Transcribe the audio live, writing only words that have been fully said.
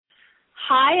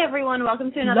Hi, everyone.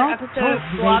 Welcome to another episode of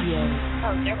Blog.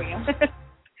 Oh, there we go.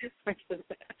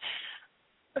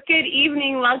 Good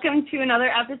evening. Welcome to another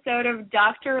episode of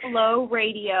Dr. Low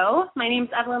Radio. My name's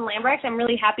Evelyn Lambrecht. I'm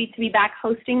really happy to be back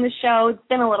hosting the show. It's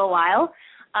been a little while.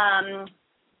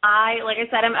 Like I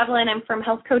said, I'm Evelyn. I'm from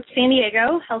Health Coach San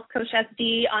Diego, Health Coach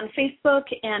SD on Facebook,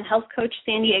 and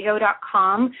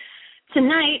healthcoachsandiego.com.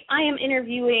 Tonight, I am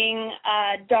interviewing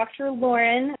Dr.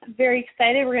 Lauren. Very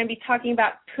excited. We're going to be talking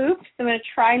about poop. So I'm going to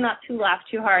try not to laugh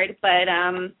too hard, but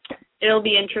it'll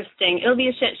be interesting. It'll be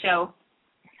a shit show.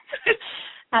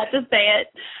 Had to say it.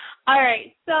 All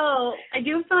right, so I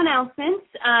do have some announcements.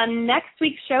 Next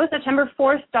week's show, September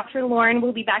 4th, Dr. Lauren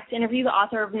will be back to interview the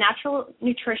author of Natural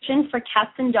Nutrition for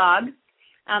Cats and Dogs.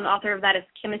 The author of that is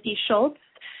Timothy Schultz.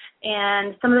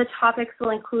 And some of the topics will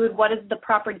include what is the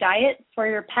proper diet for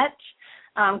your pet,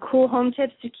 cool home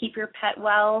tips to keep your pet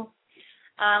well.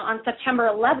 On September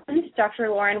 11th, Dr.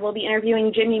 Lauren will be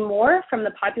interviewing Jimmy Moore from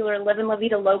the popular Live and La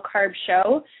Vida Low Carb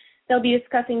show. They'll be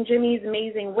discussing Jimmy's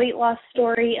amazing weight loss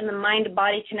story and the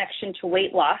mind-body connection to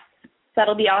weight loss. So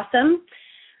that'll be awesome.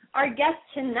 Our guest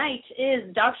tonight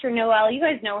is Dr. Noelle. You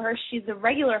guys know her. She's a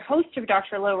regular host of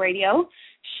Dr. Low Radio.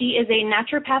 She is a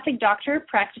naturopathic doctor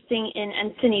practicing in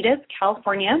Encinitas,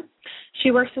 California.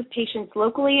 She works with patients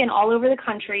locally and all over the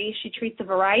country. She treats a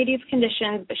variety of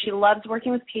conditions, but she loves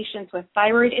working with patients with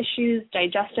thyroid issues,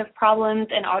 digestive problems,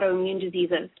 and autoimmune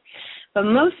diseases. But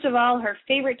most of all, her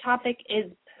favorite topic is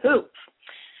poop.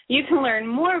 You can learn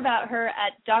more about her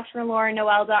at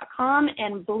drlaurenoelle.com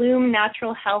and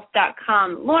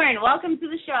bloomnaturalhealth.com. Lauren, welcome to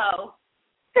the show.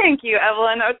 Thank you,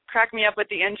 Evelyn. That would crack me up with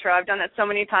the intro. I've done that so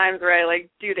many times where I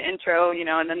do the intro,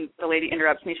 and then the lady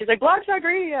interrupts me. She's like, Blog Talk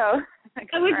Radio.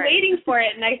 I was waiting for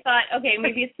it, and I thought, okay,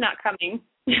 maybe it's not coming.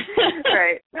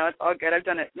 Right. No, it's all good. I've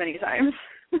done it many times.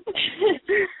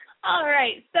 All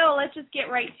right. So let's just get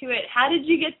right to it. How did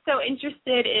you get so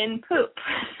interested in poop?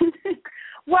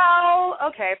 Well,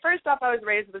 okay, first off, I was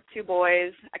raised with two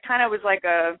boys. I kind of was like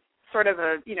a sort of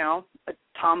a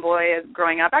tomboy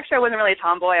growing up. Actually, I wasn't really a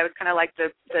tomboy. I was kind of like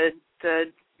the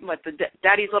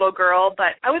daddy's little girl,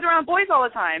 but I was around boys all the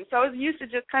time, so I was used to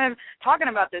just kind of talking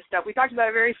about this stuff. We talked about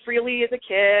it very freely as a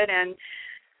kid, and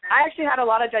I actually had a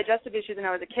lot of digestive issues when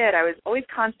I was a kid. I was always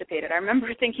constipated. I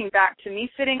remember thinking back to me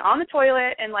sitting on the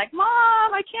toilet and like,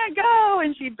 Mom, I can't go,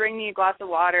 and she'd bring me a glass of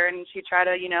water, and she'd try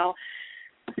to,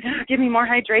 give me more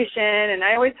hydration, and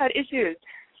I always had issues.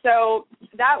 So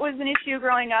that was an issue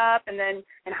growing up, and then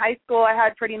in high school I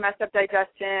had pretty messed up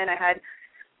digestion. I had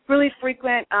really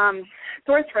frequent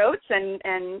sore throats and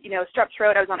strep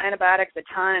throat. I was on antibiotics a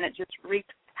ton, and it just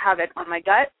wreaked havoc on my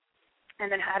gut,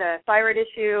 and then had a thyroid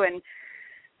issue. And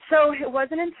so it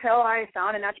wasn't until I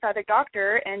found a naturopathic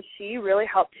doctor, and she really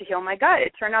helped to heal my gut.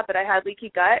 It turned out that I had leaky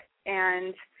gut,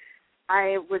 and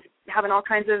I was having all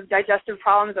kinds of digestive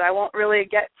problems that I won't really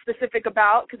get specific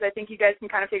about because I think you guys can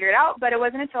kind of figure it out. But it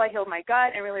wasn't until I healed my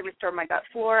gut and really restored my gut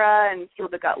flora and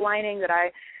healed the gut lining that I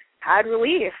had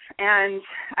relief. And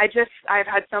I've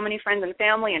had so many friends and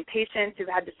family and patients who've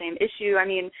had the same issue. I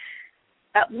mean,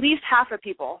 at least half of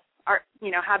people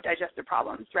have digestive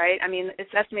problems, right? I mean,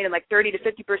 it's estimated like 30 to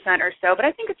 50% or so, but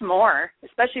I think it's more,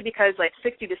 especially because like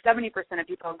 60 to 70% of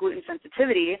people have gluten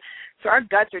sensitivity. So our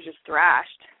guts are just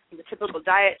thrashed. The typical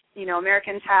diet,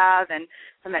 Americans have, and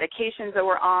the medications that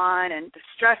we're on, and the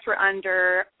stress we're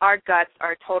under, our guts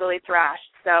are totally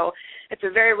thrashed. So it's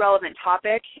a very relevant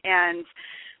topic, and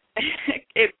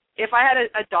if I had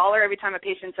a dollar every time a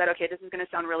patient said, okay, this is going to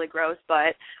sound really gross,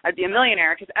 but I'd be a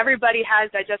millionaire, because everybody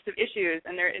has digestive issues,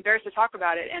 and they're embarrassed to talk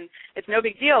about it, and it's no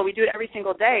big deal. We do it every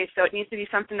single day, so it needs to be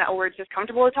something that we're just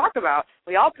comfortable to talk about.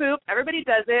 We all poop. Everybody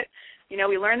does it.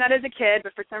 We learn that as a kid,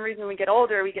 but for some reason when we get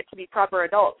older, we get to be proper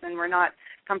adults, and we're not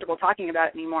comfortable talking about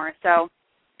it anymore. So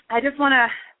I just want to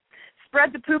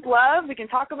spread the poop love. We can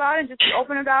talk about it and just be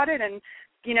open about it, and,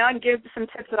 and give some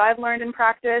tips that I've learned in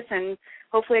practice, and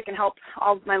hopefully it can help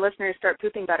all my listeners start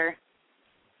pooping better.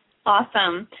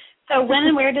 Awesome. So when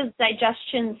and where does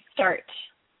digestion start?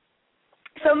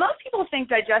 So most people think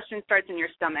digestion starts in your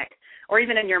stomach or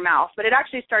even in your mouth, but it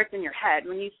actually starts in your head.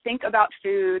 When you think about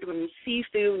food, when you see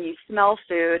food, when you smell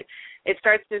food, it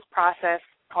starts this process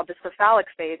called the cephalic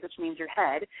phase, which means your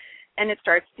head, and it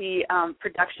starts the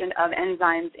production of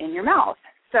enzymes in your mouth.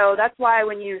 So that's why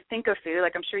when you think of food,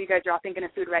 like I'm sure you guys are all thinking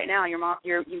of food right now, your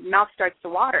mouth starts to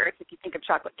water. It's like you think of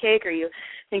chocolate cake, or you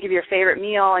think of your favorite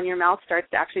meal, and your mouth starts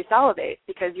to actually salivate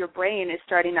because your brain is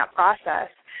starting that process.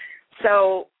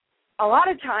 So a lot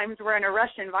of times we're in a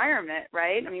rush environment,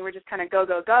 right? I mean, we're just kind of go,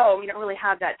 go, go. We don't really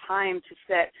have that time to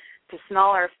sit, to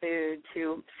smell our food,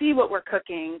 to see what we're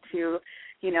cooking, to,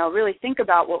 really think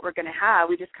about what we're going to have.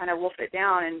 We just kind of wolf it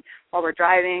down and while we're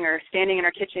driving or standing in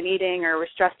our kitchen eating or we're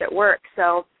stressed at work.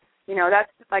 So,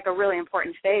 that's like a really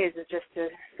important phase, is just to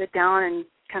sit down and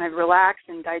kind of relax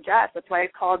and digest. That's why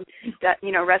it's called,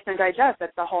 rest and digest.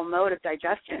 That's the whole mode of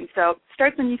digestion. So it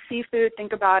starts when you see food,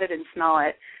 think about it, and smell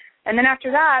it. And then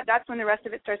after that, that's when the rest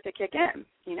of it starts to kick in.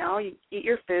 You eat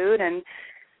your food and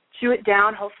chew it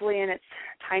down, hopefully in its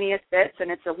tiniest bits, and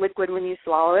it's a liquid when you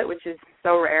swallow it, which is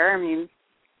so rare. I mean,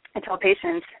 I tell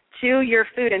patients, chew your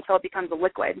food until it becomes a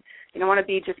liquid. You don't want to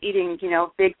be just eating,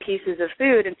 big pieces of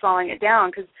food and swallowing it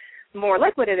down, because the more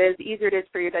liquid it is, the easier it is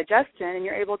for your digestion, and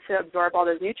you're able to absorb all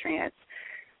those nutrients.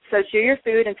 So chew your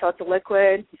food until it's a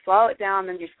liquid, you swallow it down,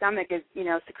 then your stomach is,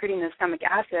 secreting the stomach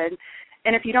acid.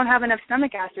 And if you don't have enough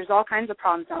stomach acid, there's all kinds of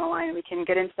problems down the line. We can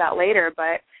get into that later,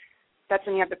 but that's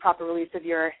when you have the proper release of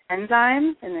your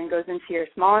enzymes, and then goes into your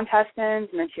small intestines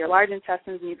and then to your large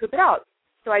intestines, and you poop it out.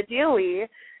 So ideally,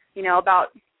 about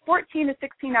 14 to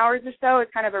 16 hours or so is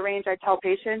kind of a range I tell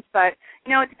patients, but,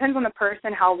 it depends on the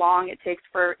person how long it takes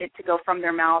for it to go from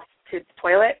their mouth to the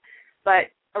toilet.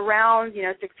 But around,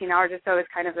 16 hours or so is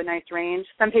kind of a nice range.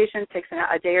 Some patients takes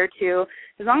a day or two.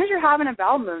 As long as you're having a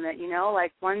bowel movement,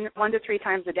 like one to 3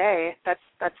 times a day,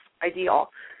 that's ideal.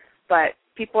 But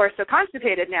people are so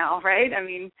constipated now, right? I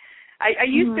mean, I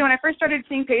used to, when I first started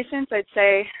seeing patients, I'd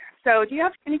say, so do you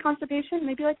have any constipation? And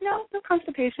they'd be like, no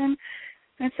constipation.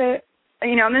 And I'd say,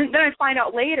 and then I find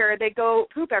out later they go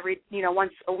poop every,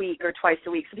 once a week or twice a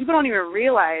week. So people don't even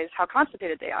realize how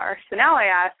constipated they are. So now I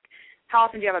ask, how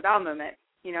often do you have a bowel movement?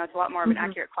 It's a lot more of an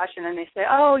accurate question. And they say,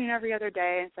 every other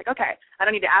day. And it's like, okay, I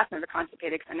don't need to ask them if they're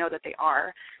constipated because I know that they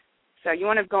are. So you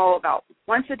want to go about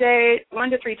once a day, 1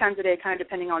 to 3 times a day, kind of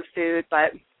depending on food.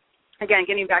 But, again,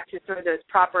 getting back to sort of those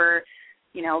proper,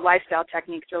 lifestyle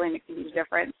techniques really makes a huge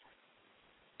difference.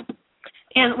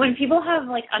 And when people have,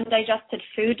 undigested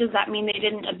food, does that mean they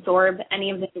didn't absorb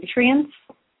any of the nutrients?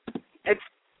 It's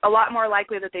a lot more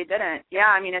likely that they didn't. Yeah,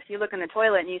 I mean, if you look in the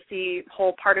toilet and you see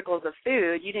whole particles of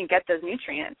food, you didn't get those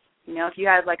nutrients. If you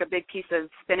had, a big piece of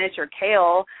spinach or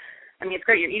kale, I mean, it's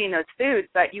great you're eating those foods,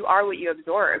 but you are what you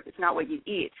absorb. It's not what you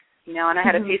eat. And I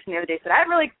had a patient the other day said, I have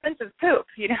really expensive poop,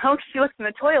 She looks in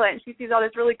the toilet and she sees all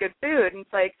this really good food. And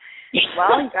it's like,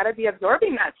 well, you got to be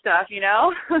absorbing that stuff,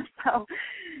 So,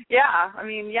 yeah, I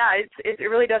mean, it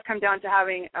really does come down to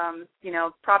having,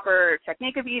 proper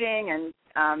technique of eating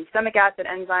and stomach acid,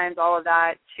 enzymes, all of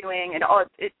that, chewing, and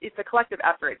it's a collective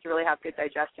effort to really have good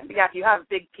digestion. But, yeah, if you have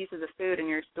big pieces of food in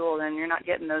your stool, then you're not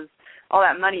getting all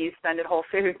that money you spend at Whole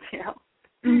Foods,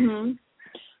 Mm-hmm.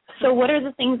 So what are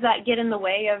the things that get in the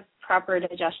way of proper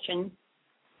digestion?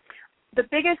 The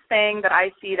biggest thing that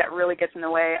I see that really gets in the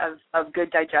way of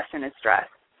good digestion is stress.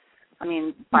 I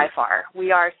mean, by far.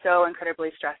 We are so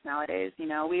incredibly stressed nowadays.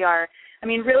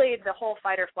 Really the whole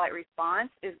fight or flight response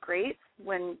is great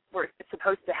when it's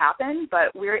supposed to happen,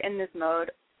 but we're in this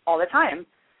mode all the time.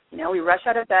 We rush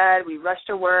out of bed, we rush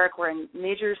to work, we're in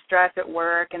major stress at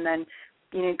work, and then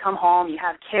you come home, you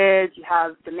have kids, you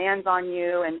have demands on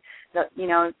you, and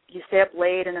you stay up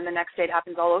late, and then the next day it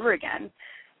happens all over again.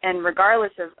 And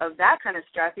regardless of that kind of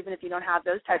stress, even if you don't have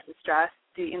those types of stress,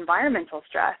 the environmental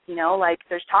stress,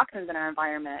 there's toxins in our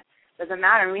environment. Doesn't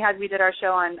matter. We did our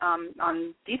show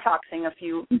on detoxing a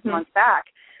few months back,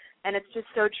 and it's just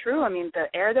so true. I mean, the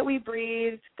air that we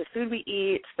breathe, the food we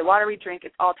eat, the water we drink,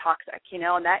 it's all toxic,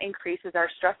 and that increases our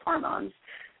stress hormones.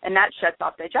 And that shuts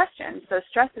off digestion. So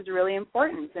stress is really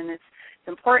important, and it's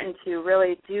important to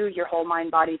really do your whole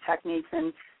mind-body techniques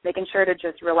and making sure to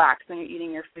just relax when you're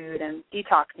eating your food, and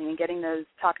detoxing and getting those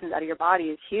toxins out of your body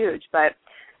is huge. But,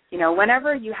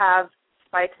 whenever you have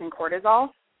spikes in cortisol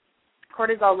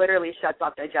literally shuts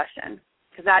off digestion,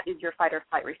 because that is your fight or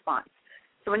flight response.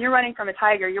 So when you're running from a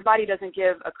tiger, your body doesn't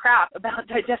give a crap about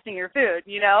digesting your food,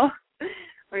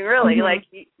 I mean, really,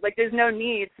 like there's no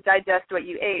need to digest what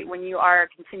you ate when you are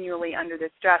continually under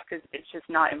this stress, because it's just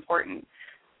not important.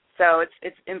 So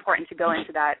it's important to go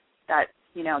into that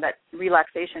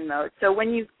relaxation mode. So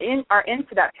when you are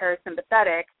into that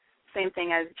parasympathetic, same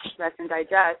thing as rest and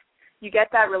digest, you get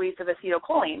that release of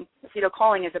acetylcholine.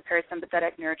 Acetylcholine is a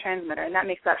parasympathetic neurotransmitter, and that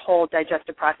makes that whole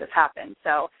digestive process happen.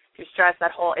 So if you're stressed,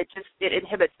 it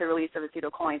inhibits the release of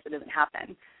acetylcholine, so it doesn't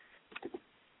happen.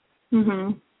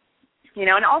 Mhm.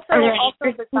 And also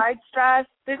besides stress,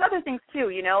 there's other things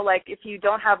too, like if you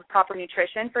don't have proper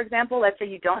nutrition, for example, let's say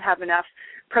you don't have enough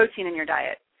protein in your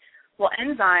diet. Well,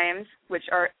 enzymes, which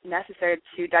are necessary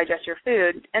to digest your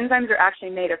food, enzymes are actually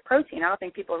made of protein. I don't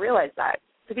think people realize that.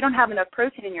 So if you don't have enough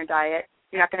protein in your diet,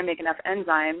 you're not going to make enough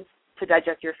enzymes to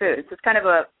digest your food. So it's kind of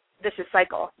a vicious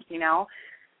cycle,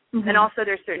 And also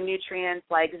there's certain nutrients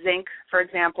like zinc, for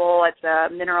example. It's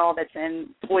a mineral that's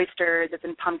in oysters, it's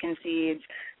in pumpkin seeds.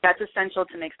 That's essential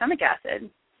to make stomach acid.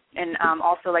 And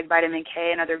also like vitamin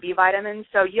K and other B vitamins.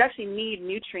 So you actually need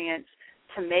nutrients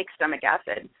to make stomach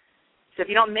acid. So if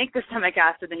you don't make the stomach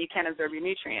acid, then you can't absorb your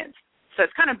nutrients. So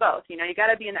it's kind of both. You got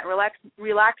to be in that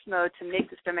relaxed mode to make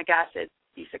the stomach acid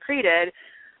be secreted,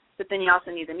 but then you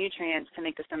also need the nutrients to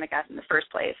make the stomach acid in the first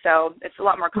place. So it's a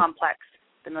lot more complex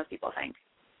than most people think.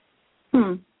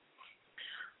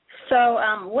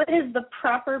 So what is the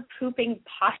proper pooping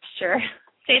posture?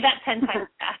 Say that 10 times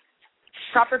fast.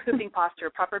 Proper pooping posture,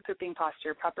 proper pooping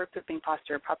posture, proper pooping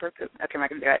posture, proper poop. Okay, I'm not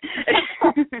going to do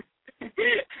it.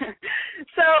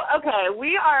 So, okay,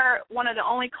 we are one of the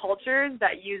only cultures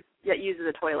that uses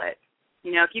a toilet.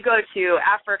 If you go to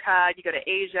Africa, you go to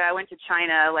Asia. I went to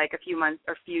China like a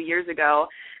few years ago,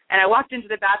 and I walked into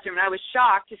the bathroom, and I was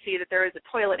shocked to see that there was a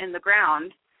toilet in the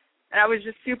ground. And I was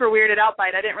just super weirded out by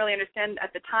it. I didn't really understand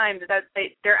at the time that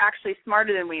they're actually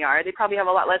smarter than we are. They probably have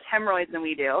a lot less hemorrhoids than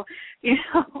we do,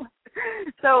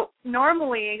 So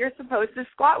normally you're supposed to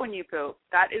squat when you poop.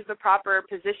 That is the proper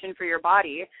position for your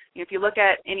body. If you look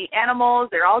at any animals,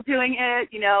 they're all doing it,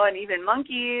 and even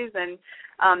monkeys. And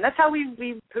that's how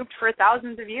we pooped for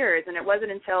thousands of years. And it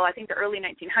wasn't until I think the early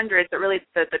 1900s that really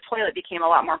the toilet became a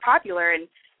lot more popular. And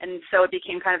so it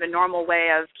became kind of a normal way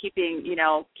of keeping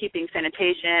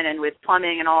sanitation and with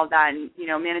plumbing and all of that and,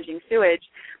 managing sewage.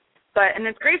 And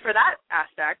it's great for that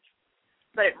aspect,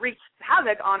 but it wreaks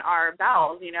havoc on our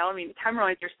bowels,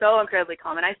 hemorrhoids are so incredibly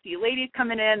common. I see ladies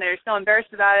coming in, they're so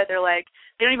embarrassed about it. They're like,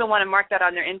 they don't even want to mark that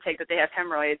on their intake that they have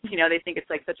hemorrhoids. They think it's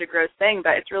like such a gross thing,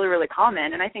 but it's really, really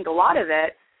common. And I think a lot of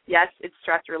it, yes, it's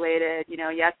stress related,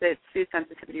 yes, it's food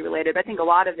sensitivity related, but I think a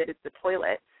lot of it is the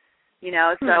toilet.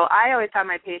 So I always have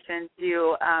my patients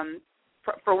do,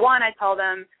 for one, I tell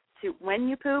them to, when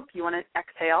you poop, you want to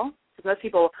exhale. Because most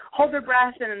people hold their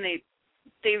breath and then they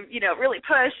really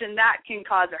push, and that can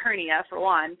cause a hernia, for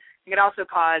one. It can also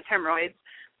cause hemorrhoids.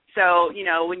 So,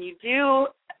 when you do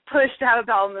push to have a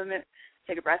bowel movement,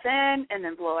 take a breath in and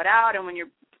then blow it out. And when you're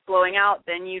blowing out,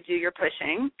 then you do your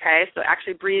pushing, okay? So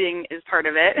actually breathing is part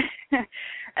of it.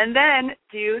 And then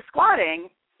do squatting.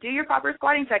 Do your proper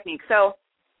squatting technique. So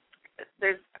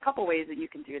there's a couple ways that you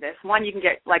can do this. One, you can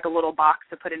get like a little box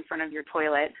to put in front of your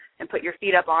toilet and put your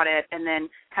feet up on it and then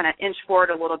kind of inch forward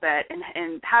a little bit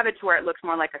and have it to where it looks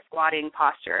more like a squatting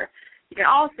posture. You can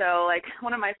also, like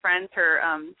one of my friends,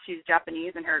 she's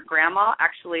Japanese, and her grandma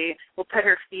actually will put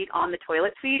her feet on the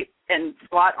toilet seat and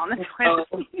squat on the toilet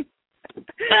seat.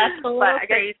 That's a little but I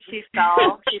guess she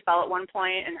fell at one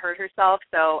point and hurt herself,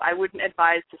 so I wouldn't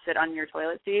advise to sit on your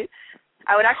toilet seat.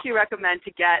 I would actually recommend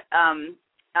to get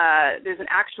there's an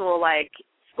actual like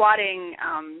squatting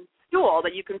stool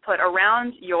that you can put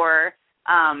around your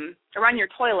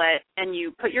toilet, and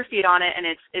you put your feet on it, and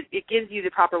it gives you the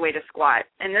proper way to squat.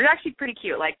 And they're actually pretty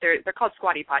cute. Like they're called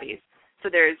squatty potties. So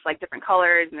there's like different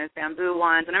colors, and there's bamboo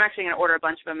ones, and I'm actually going to order a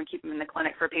bunch of them and keep them in the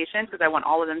clinic for patients because I want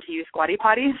all of them to use squatty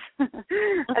potties.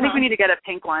 I think we need to get a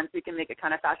pink one so we can make it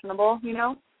kind of fashionable,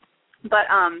 But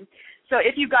so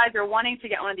if you guys are wanting to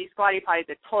get one of these squatty potties,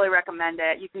 I totally recommend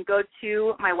it. You can go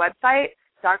to my website,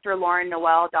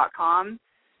 drlaurennoel.com,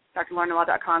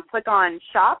 drlaurennoel.com, click on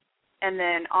shop, and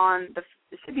then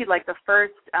it should be like the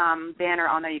first banner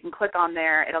on there. You can click on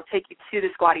there. It'll take you to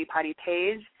the squatty potty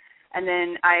page. And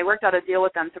then I worked out a deal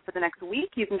with them. So for the next week,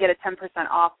 you can get a 10%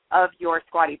 off of your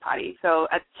squatty potty. So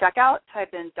at checkout, type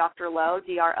in Dr. Lowe,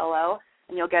 DRLO,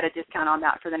 and you'll get a discount on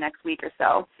that for the next week or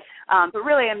so. But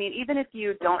really, even if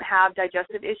you don't have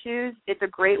digestive issues, it's a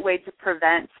great way to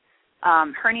prevent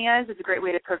hernias. It's a great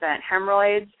way to prevent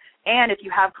hemorrhoids. And if you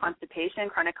have constipation,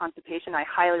 chronic constipation, I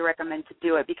highly recommend to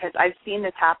do it because I've seen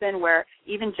this happen where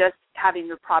even just having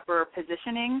the proper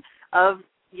positioning of,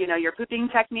 your pooping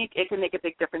technique, it can make a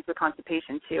big difference with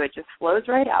constipation too. It just flows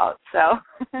right out. So,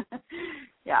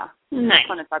 yeah. Nice. It's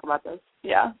fun to talk about this.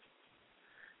 Yeah.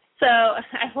 So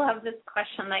I love this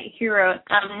question that you wrote.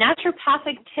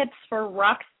 Naturopathic tips for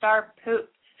rock star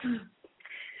poops.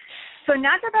 So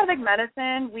naturopathic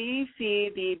medicine, we see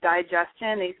the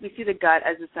digestion, we see the gut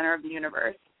as the center of the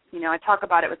universe. I talk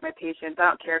about it with my patients. I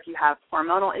don't care if you have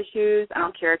hormonal issues. I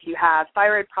don't care if you have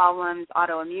thyroid problems,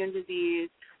 autoimmune disease,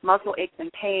 muscle aches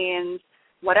and pains,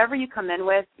 whatever you come in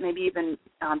with, maybe even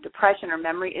depression or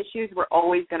memory issues, we're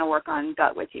always going to work on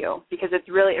gut with you because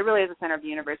it really is the center of the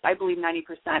universe. I believe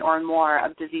 90% or more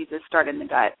of diseases start in the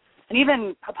gut. And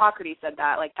even Hippocrates said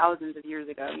that like thousands of years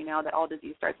ago, that all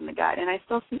disease starts in the gut. And I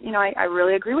still see, I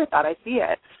really agree with that. I see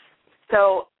it.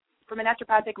 So from a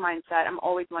naturopathic mindset, I'm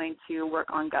always wanting to work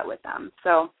on gut with them.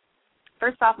 So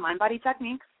first off, mind-body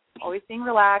techniques. always being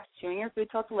relaxed, chewing your food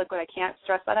till it's liquid. I can't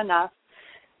stress that enough.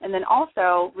 And then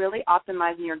also really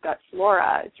optimizing your gut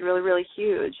flora. It's really, really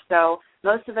huge. So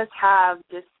most of us have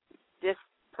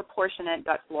disproportionate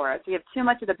gut flora. So you have too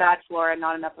much of the bad flora,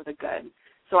 not enough of the good.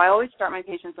 So I always start my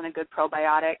patients on a good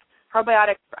probiotic.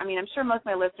 Probiotics, I mean, I'm sure most of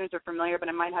my listeners are familiar, but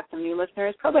I might have some new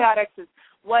listeners. Probiotics is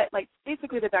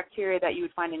basically the bacteria that you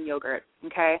would find in yogurt,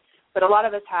 okay? But a lot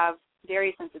of us have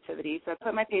dairy sensitivity, so I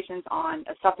put my patients on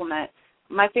a supplement.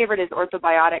 My favorite is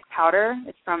orthobiotic powder.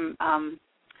 It's from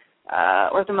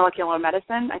Orthomolecular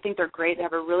Medicine. I think they're great. They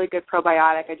have a really good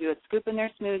probiotic. I do a scoop in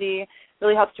their smoothie.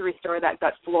 Really helps to restore that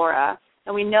gut flora.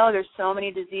 And we know there's so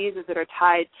many diseases that are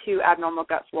tied to abnormal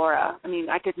gut flora. I mean,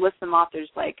 I could list them off. There's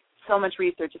so much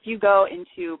research. If you go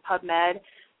into PubMed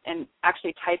and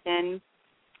actually type in,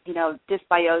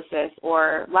 dysbiosis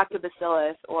or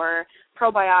lactobacillus or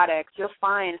probiotics, you'll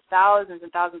find thousands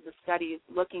and thousands of studies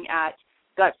looking at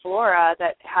gut flora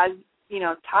that has,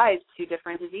 ties to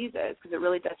different diseases, because it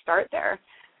really does start there.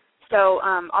 So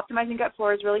optimizing gut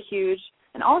flora is really huge.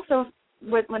 And also,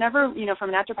 whenever, from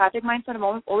a naturopathic mindset,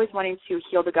 I'm always wanting to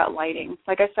heal the gut lining.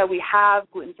 Like I said, we have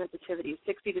gluten sensitivity.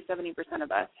 60 to 70%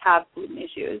 of us have gluten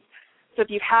issues. So if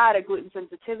you've had a gluten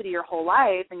sensitivity your whole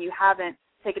life and you haven't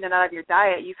taken it out of your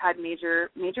diet, you've had major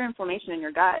inflammation in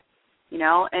your gut,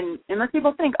 And most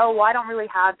people think, oh, well, I don't really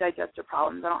have digestive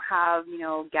problems. I don't have,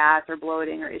 gas or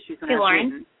bloating or issues when I have Lauren?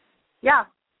 gluten. Yeah.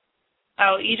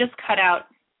 Oh, you just cut out.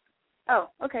 Oh,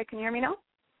 okay. Can you hear me now?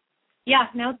 Yeah,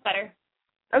 now it's better.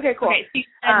 Okay, cool. Okay, so you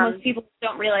said most people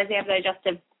don't realize they have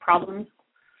digestive problems.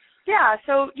 Yeah,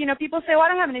 so, people say, well, I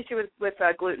don't have an issue with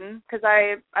gluten because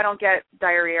I don't get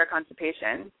diarrhea or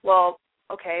constipation. Well,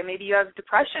 okay, maybe you have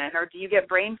depression, or do you get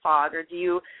brain fog, or do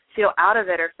you feel out of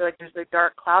it or feel like there's a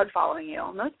dark cloud following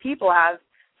you? Most people have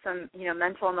some,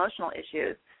 mental, emotional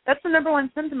issues. That's the number one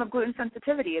symptom of gluten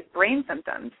sensitivity is brain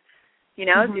symptoms.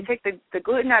 If you take the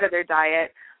gluten out of their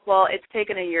diet, well, it's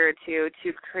taken a year or two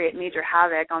to create major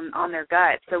havoc on their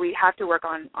gut. So we have to work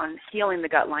on healing the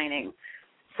gut lining.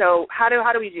 So how do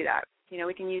we do that?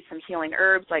 We can use some healing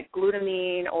herbs like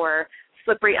glutamine, or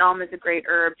slippery elm is a great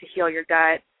herb to heal your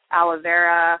gut, aloe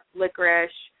vera,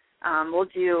 licorice. We'll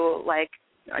do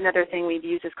another thing we've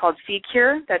used is called Feed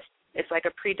Cure. It's like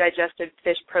a pre-digested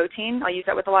fish protein. I'll use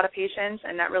that with a lot of patients,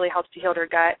 and that really helps to heal their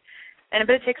gut. But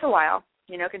it takes a while.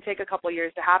 It can take a couple of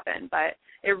years to happen, but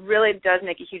it really does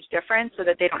make a huge difference so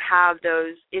that they don't have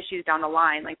those issues down the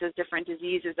line, like those different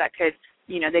diseases that could,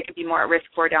 they could be more at risk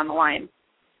for down the line.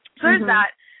 So there's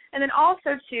that. And then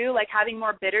also, too, having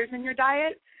more bitters in your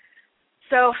diet.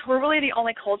 So we're really the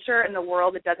only culture in the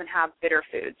world that doesn't have bitter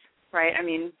foods, right? I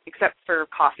mean, except for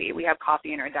coffee. We have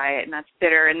coffee in our diet, and that's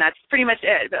bitter, and that's pretty much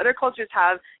it. But other cultures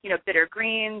have, bitter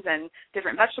greens and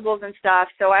different vegetables and stuff.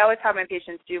 So I always have my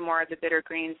patients do more of the bitter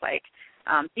greens, like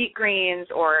beet greens,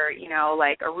 or,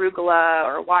 arugula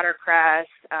or watercress.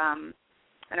 I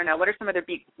don't know. What are some other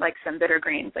some bitter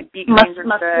greens? Like beet greens are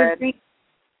good. Greens.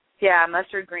 Yeah,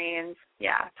 mustard greens.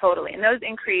 Yeah, totally. And those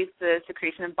increase the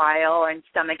secretion of bile and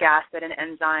stomach acid and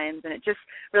enzymes, and it just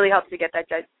really helps to get that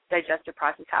digestive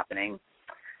process happening.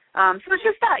 So it's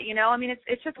just that, I mean,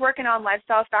 it's just working on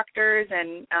lifestyle factors,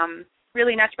 and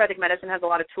really naturopathic medicine has a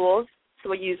lot of tools. So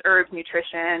we use herbs,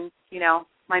 nutrition,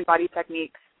 mind-body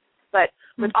techniques. But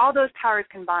with all those powers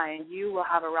combined, you will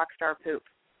have a rock star poop.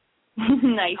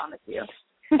 Nice. I promise you.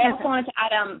 I also wanted to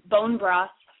add bone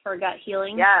broth for gut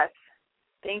healing. Yes.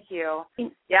 Thank you.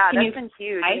 Yeah, that's been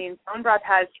huge. I mean, bone broth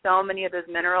has so many of those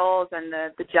minerals and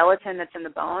the gelatin that's in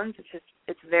the bones.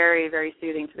 It's very, very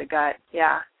soothing to the gut.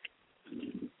 Yeah.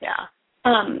 Yeah.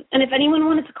 And if anyone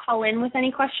wanted to call in with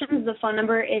any questions, the phone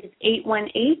number is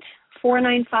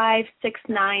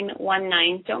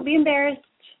 818-495-6919. Don't be embarrassed.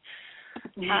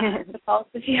 Call us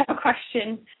if you have a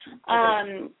question.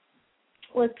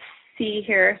 Let's see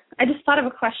here. I just thought of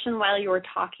a question while you were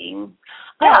talking.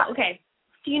 Yeah. Oh, okay.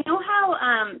 Do you know how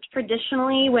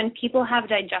traditionally when people have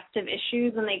digestive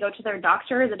issues and they go to their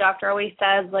doctor, the doctor always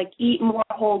says, eat more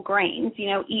whole grains,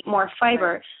 eat more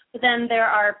fiber. Right. But then there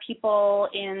are people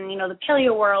in, the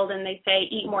paleo world, and they say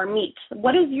eat more meat.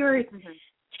 What is your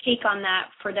take on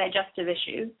that for digestive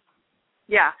issues?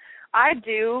 Yeah, I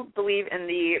do believe in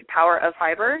the power of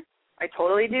fiber. I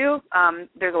totally do.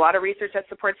 There's a lot of research that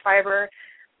supports fiber.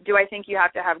 Do I think you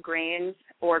have to have grains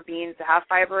or beans to have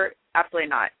fiber? Absolutely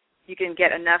not. You can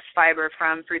get enough fiber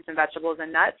from fruits and vegetables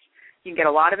and nuts. You can get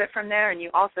a lot of it from there, and you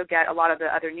also get a lot of the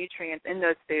other nutrients in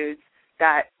those foods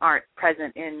that aren't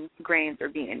present in grains or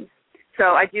beans.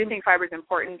 So I do think fiber is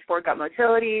important for gut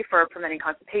motility, for preventing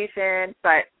constipation,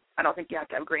 but I don't think you have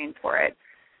to have grains for it.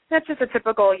 That's just a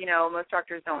typical, most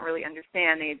doctors don't really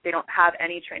understand. They don't have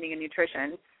any training in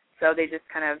nutrition. So they just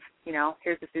kind of,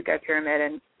 here's the food guide pyramid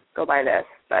and go by this.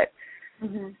 But,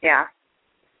 yeah.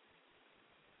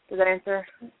 Does that answer?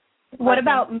 What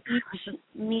about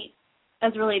meat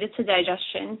as related to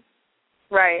digestion?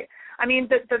 Right. I mean,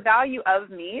 the value of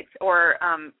meat or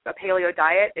a paleo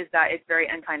diet is that it's very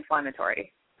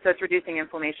anti-inflammatory. So it's reducing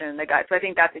inflammation in the gut. So I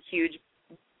think that's a huge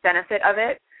benefit of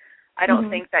it. I don't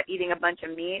think that eating a bunch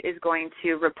of meat is going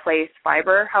to replace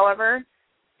fiber, however.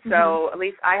 So at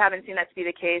least I haven't seen that to be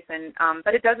the case. And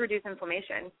but it does reduce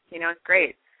inflammation. It's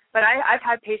great. But I've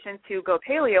had patients who go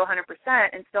paleo 100%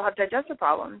 and still have digestive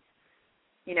problems.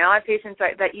 I have patients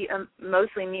that eat a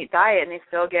mostly meat diet and they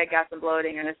still get gas and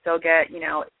bloating and they still get,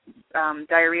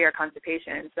 diarrhea or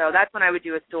constipation. So that's when I would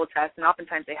do a stool test, and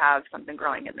oftentimes they have something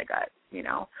growing in the gut,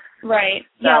 Right.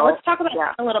 So, yeah, let's talk about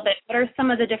that a little bit. What are some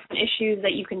of the different issues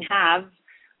that you can have?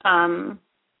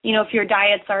 If your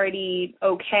diet's already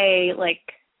okay,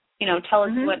 tell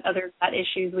us what other gut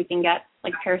issues we can get,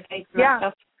 like parasites and that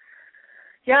stuff.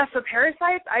 Yeah, so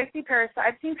parasites, I've seen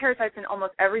parasites in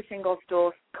almost every single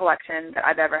stool collection that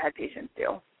I've ever had patients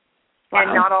do. Wow.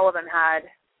 And not all of them had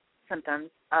symptoms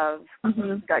of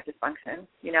gut dysfunction.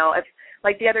 If,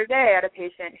 like the other day, I had a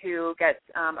patient who gets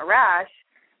a rash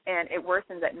and it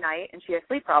worsens at night and she has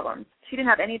sleep problems. She didn't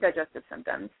have any digestive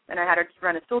symptoms, and I had her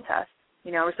run a stool test.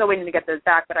 We're still waiting to get those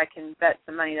back, but I can bet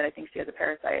some money that I think she has a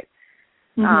parasite.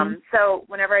 So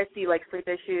whenever I see, sleep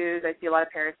issues, I see a lot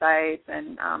of parasites,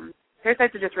 and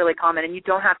parasites are just really common, and you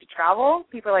don't have to travel.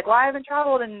 People are like, well, I haven't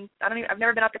traveled, and I've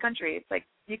never been out the country. It's like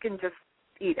you can just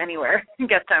eat anywhere and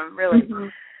get them, really.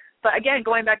 But again,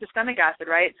 going back to stomach acid,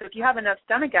 right? So if you have enough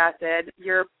stomach acid,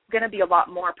 you're going to be a lot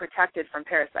more protected from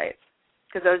parasites,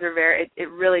 because those are it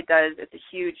really does, it's a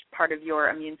huge part of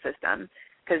your immune system.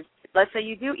 Because let's say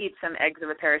you do eat some eggs of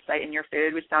a parasite in your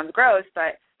food, which sounds gross,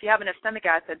 but if you have enough stomach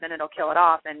acid, then it'll kill it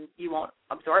off and you won't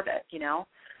absorb it,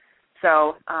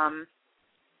 So,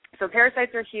 So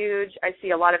parasites are huge. I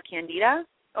see a lot of candida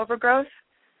overgrowth.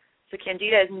 So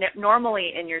candida is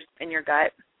normally in your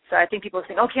gut. So I think people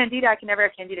think, oh, candida, I can never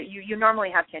have candida. You normally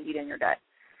have candida in your gut.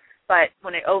 But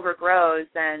when it overgrows,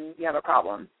 then you have a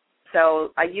problem.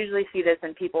 So I usually see this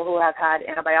in people who have had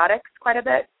antibiotics quite a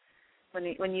bit.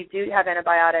 When you do have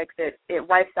antibiotics, it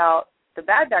wipes out the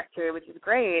bad bacteria, which is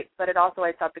great, but it also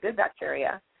wipes out the good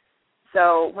bacteria.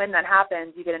 So when that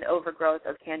happens, you get an overgrowth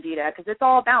of candida because it's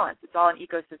all balanced. It's all an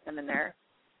ecosystem in there.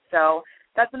 So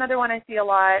that's another one I see a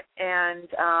lot. And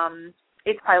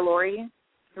H. pylori,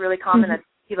 really common. That's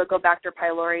Helicobacter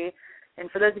pylori. And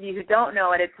for those of you who don't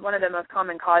know it, it's one of the most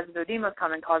common causes, or the most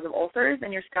common cause of ulcers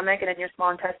in your stomach and in your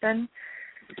small intestine.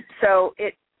 So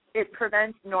it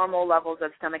prevents normal levels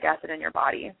of stomach acid in your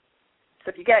body. So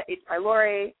if you get H.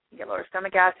 pylori, you get lower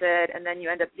stomach acid, and then you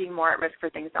end up being more at risk for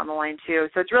things down the line too.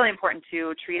 So it's really important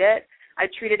to treat it. I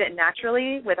treated it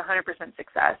naturally with 100%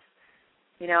 success.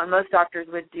 And most doctors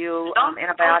would do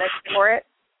antibiotics for it.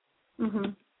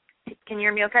 Can you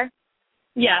hear me okay?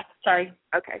 Yeah, sorry.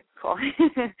 Okay, cool.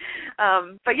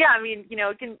 But yeah,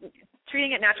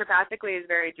 treating it naturopathically is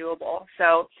very doable.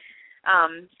 So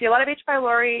see a lot of H.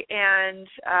 pylori and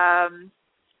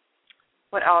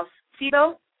what else?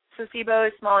 SIBO. So SIBO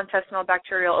is small intestinal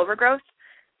bacterial overgrowth.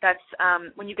 That's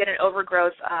when you get an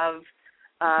overgrowth of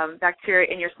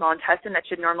bacteria in your small intestine that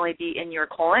should normally be in your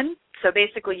colon. So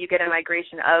basically you get a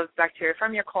migration of bacteria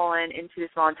from your colon into the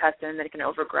small intestine that it can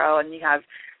overgrow, and you have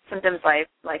symptoms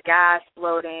like gas,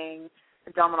 bloating,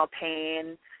 abdominal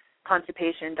pain,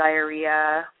 constipation,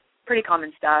 diarrhea, pretty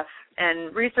common stuff.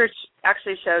 And research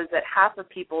actually shows that half of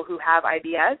people who have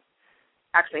IBS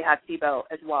actually have SIBO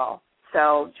as well.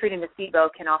 So treating the SIBO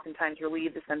can oftentimes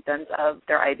relieve the symptoms of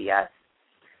their IBS.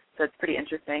 So it's pretty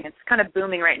interesting. It's kind of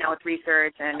booming right now with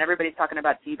research, and everybody's talking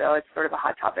about SIBO. It's sort of a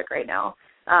hot topic right now.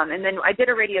 And then I did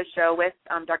a radio show with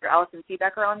Dr. Allison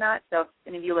Seebecker on that. So if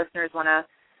any of you listeners want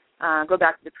to go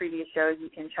back to the previous shows, you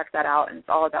can check that out. And it's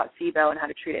all about SIBO and how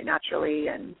to treat it naturally,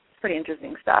 and it's pretty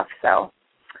interesting stuff. So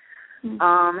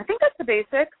I think that's the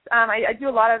basics. I do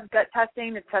a lot of gut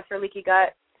testing to test for leaky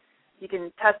gut. You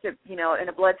can test it, in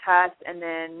a blood test, and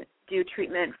then do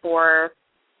treatment for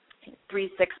 3,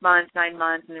 6 months, 9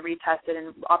 months, and then retest it.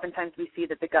 And oftentimes we see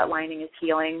that the gut lining is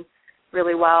healing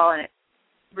really well, and it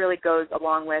really goes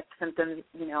along with symptoms,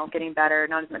 getting better,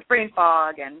 not as much brain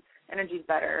fog, and energy's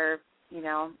better,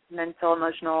 mental,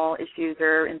 emotional issues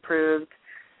are improved.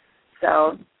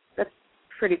 So that's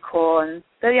pretty cool. And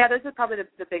so, yeah, those are probably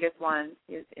the biggest ones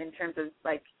in terms of,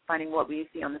 finding what we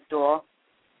see on the stool.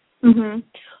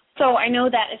 So I know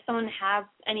that if someone has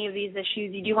any of these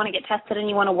issues, you do want to get tested and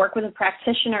you want to work with a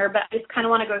practitioner, but I just kind of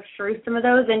want to go through some of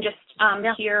those and just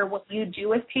hear what you do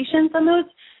with patients on those.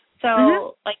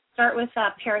 So, start with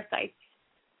parasites.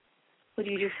 What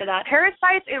do you do for that?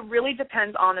 Parasites, it really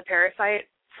depends on the parasite.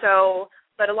 So,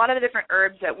 but a lot of the different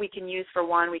herbs that we can use for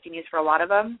one, we can use for a lot of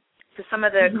them. So some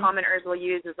of the common herbs we'll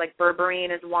use is like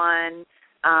berberine is one,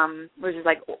 which is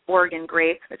like Oregon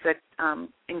grape. It's an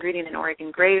ingredient in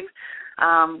Oregon grape.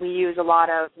 We use a lot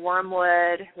of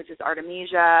wormwood, which is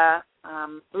artemisia,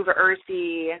 uva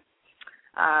ursi,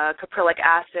 caprylic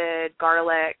acid,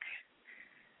 garlic,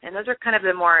 and those are kind of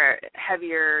the more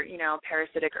heavier,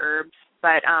 parasitic herbs.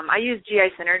 But I use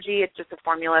GI Synergy. It's just a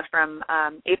formula from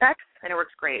Apex, and it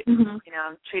works great.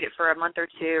 Treat it for a month or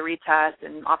two, retest,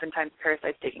 and oftentimes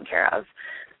parasite's taken care of.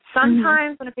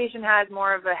 Sometimes when a patient has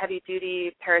more of a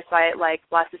heavy-duty parasite like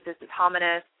Blastocystis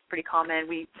hominis, pretty common,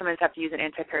 we sometimes have to use an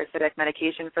antiparasitic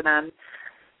medication for them.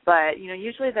 But,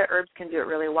 usually the herbs can do it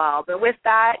really well. But with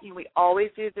that, we always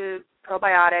do the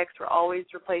probiotics. We're always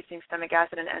replacing stomach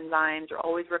acid and enzymes. We're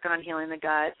always working on healing the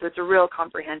gut. So it's a real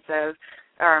comprehensive,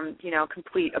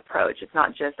 complete approach. It's not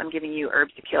just I'm giving you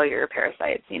herbs to kill your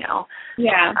parasites,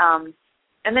 Yeah.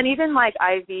 And then even like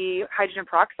IV hydrogen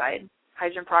peroxide.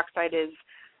 Hydrogen peroxide is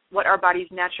what our bodies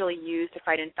naturally use to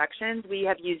fight infections. We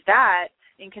have used that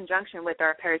in conjunction with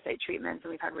our parasite treatments,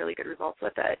 and we've had really good results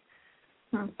with it.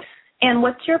 And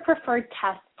what's your preferred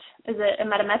test? Is it a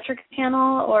Metametrics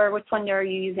panel, or which one are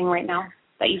you using right now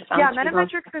that you found? Yeah,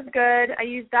 Metametrics is good. I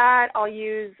use that. I'll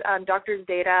use doctor's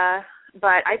data,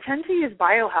 but I tend to use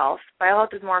BioHealth.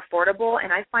 BioHealth is more affordable,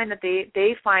 and I find that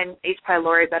they find H.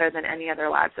 pylori better than any other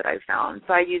labs that I've found.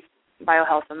 So I use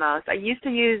BioHealth the most. I used to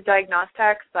use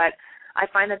Diagnostics, but I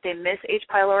find that they miss H.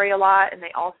 pylori a lot, and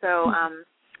they also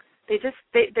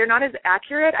they're not as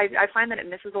accurate. I find that it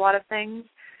misses a lot of things.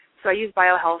 So I use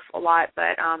BioHealth a lot,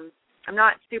 but I'm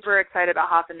not super excited about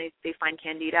how often they find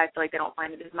Candida. I feel like they don't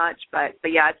find it as much, but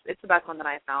yeah, it's the best one that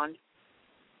I've found.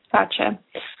 Gotcha.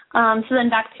 So then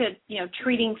back to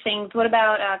treating things. What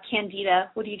about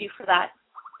Candida? What do you do for that?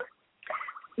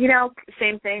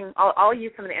 Same thing. I'll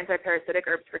use some of the antiparasitic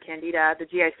herbs for Candida, the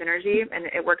GI Synergy, and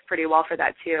it works pretty well for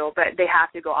that too. But they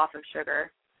have to go off of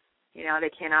sugar.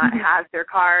 They cannot have their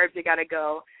carbs. They got to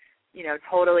go,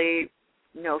 totally.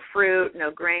 No fruit, no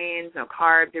grains, no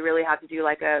carbs. They really have to do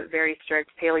like a very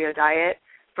strict paleo diet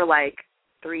for like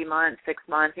 3 months, 6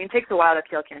 months. It takes a while to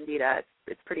kill Candida.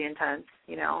 It's pretty intense,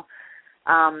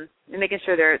 and making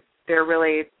sure they're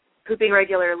really pooping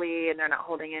regularly and they're not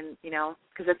holding in,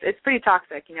 because it's pretty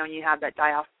toxic, when you have that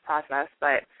die-off process.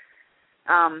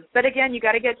 But again, you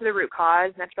got to get to the root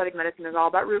cause. Naturopathic medicine is all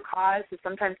about root cause. So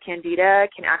sometimes Candida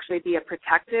can actually be a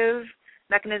protective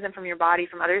mechanism from your body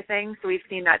from other things. So we've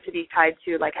seen that to be tied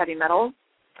to like heavy metals.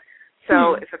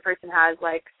 So if a person has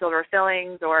like silver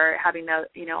fillings or having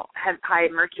have high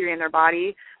mercury in their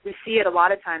body, we see it a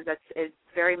lot of times it's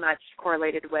very much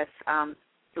correlated with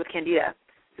Candida,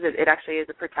 because it actually is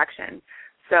a protection.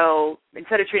 So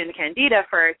instead of treating the Candida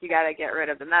first, you got to get rid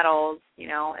of the metals,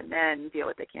 and then deal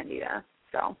with the Candida.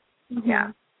 So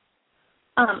yeah.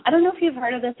 I don't know if you've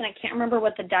heard of this, and I can't remember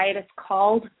what the diet is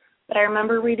called, but I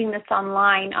remember reading this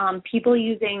online. People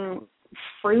using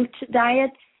fruit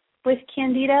diets with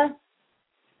Candida.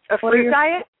 A fruit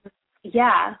diet?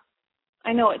 Yeah.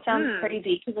 I know it sounds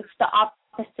crazy because it's the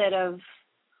opposite of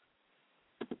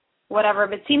whatever,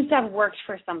 but it seems to have worked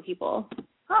for some people.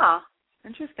 Huh.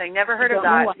 Interesting. Never heard of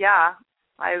that. Yeah.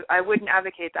 I wouldn't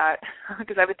advocate that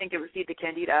because I would think it would feed the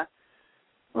Candida.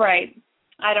 Right.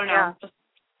 I don't know. Yeah. Just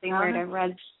the word I've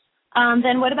read.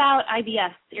 Then what about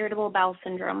IBS, irritable bowel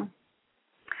syndrome?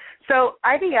 So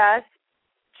IBS,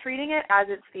 treating it as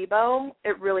its SIBO,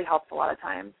 it really helps a lot of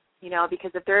times,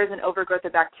 because if there is an overgrowth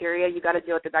of bacteria, you got to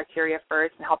deal with the bacteria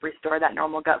first and help restore that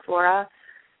normal gut flora.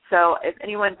 So if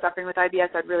anyone's suffering with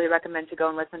IBS, I'd really recommend to go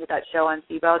and listen to that show on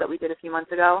SIBO that we did a few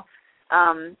months ago.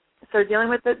 So dealing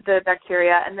with the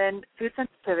bacteria, and then food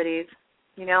sensitivities,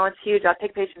 it's huge. I'll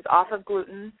take patients off of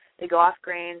gluten. They go off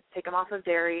grains, take them off of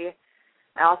dairy.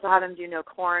 I also have them do no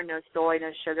corn, no soy,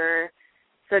 no sugar.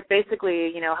 So it's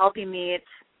basically, healthy meat,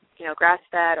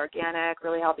 grass-fed, organic,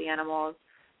 really healthy animals,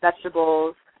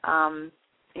 vegetables, some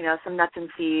nuts and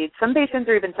seeds. Some patients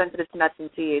are even sensitive to nuts and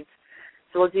seeds.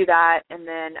 So we'll do that and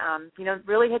then,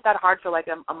 really hit that hard for like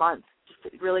a month,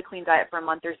 just a really clean diet for a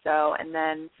month or so. And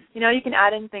then, you can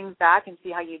add in things back and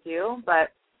see how you do.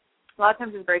 But a lot of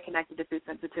times it's very connected to food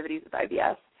sensitivities with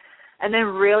IBS. And then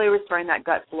really restoring that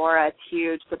gut flora, it's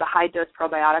huge. So the high-dose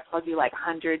probiotics, I'll do like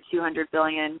 100, 200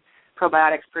 billion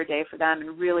probiotics per day for them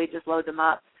and really just load them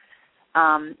up.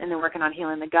 And then working on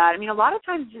healing the gut. I mean, a lot of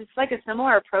times it's like a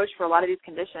similar approach for a lot of these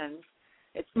conditions.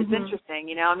 It's interesting,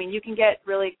 you can get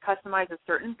really customized with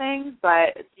certain things,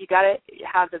 but you got to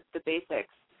have the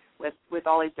basics with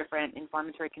all these different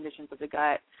inflammatory conditions of the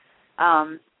gut.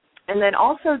 And And then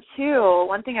also, too,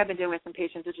 one thing I've been doing with some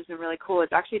patients, which has been really cool, is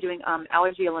actually doing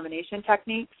allergy elimination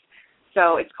techniques.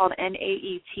 So it's called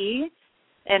NAET.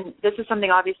 And this is something,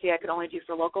 obviously, I could only do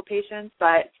for local patients.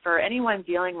 But for anyone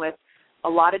dealing with a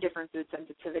lot of different food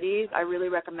sensitivities, I really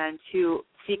recommend to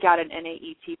seek out an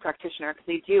NAET practitioner because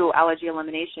they do allergy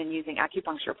elimination using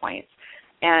acupuncture points.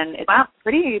 And it's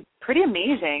pretty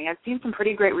amazing. I've seen some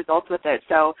pretty great results with it.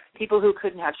 So people who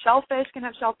couldn't have shellfish can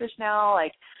have shellfish now.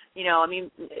 Like, you know, I mean,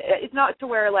 it's not to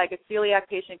where, like, a celiac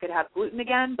patient could have gluten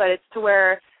again, but it's to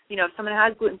where, you know, if someone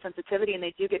has gluten sensitivity and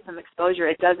they do get some exposure,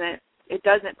 it doesn't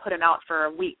put them out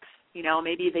for weeks. You know,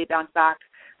 maybe they bounce back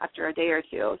after a day or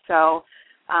two. So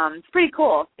it's pretty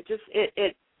cool.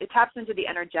 It taps into the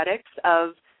energetics of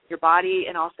your body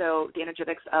and also the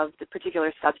energetics of the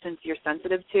particular substance you're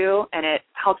sensitive to, and it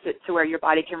helps it to where your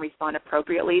body can respond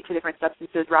appropriately to different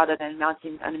substances rather than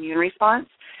mounting an immune response.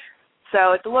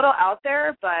 So it's a little out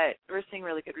there, but we're seeing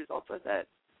really good results with it.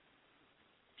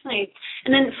 Nice.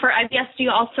 And then for IBS, do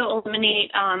you also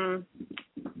eliminate,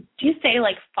 do you say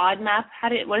like FODMAP?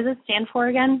 What does it stand for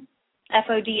again?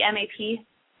 FODMAP?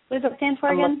 What does it stand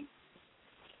for again?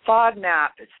 FODMAP.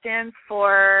 It stands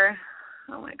for,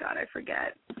 oh my God, I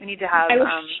forget. We need to have. I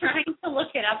was trying to look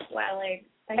it up while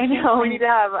I know, we need to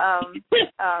have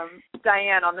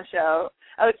Diane on the show.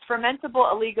 Oh, it's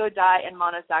fermentable oligo-di and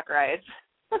monosaccharides.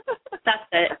 That's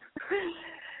it.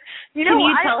 You know,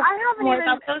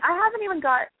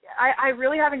 I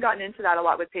really haven't gotten into that a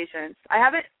lot with patients.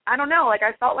 I don't know, like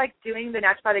I felt like doing the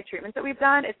naturopathic treatments that we've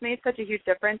done, it's made such a huge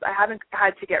difference. I haven't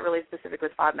had to get really specific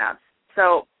with FODMAP.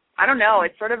 So I don't know,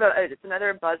 it's sort of it's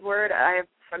another buzzword. I have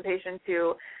some patients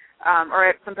who, or I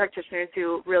have some practitioners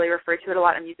who really refer to it a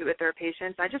lot and use it with their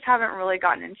patients. I just haven't really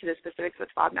gotten into the specifics with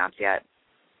FODMAPs yet.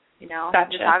 You know, gotcha.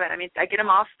 I just haven't. I mean, I get them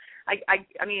off.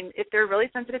 I mean, if they're really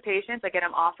sensitive patients, I get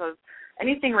them off of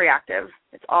anything reactive.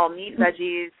 It's all meat,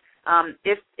 veggies.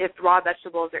 If raw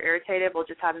vegetables are irritated, we'll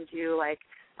just have them do like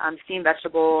steamed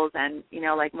vegetables and, you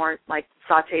know, like more like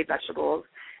sauteed vegetables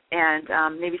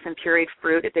and maybe some pureed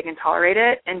fruit if they can tolerate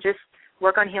it, and just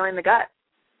work on healing the gut.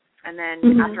 And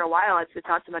then after a while, it's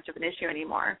not so much of an issue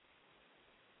anymore.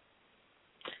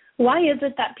 Why is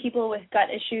it that people with gut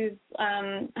issues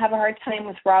have a hard time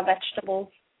with raw vegetables?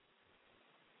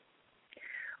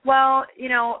 Well, you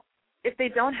know, if they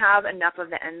don't have enough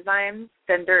of the enzymes,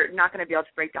 then they're not going to be able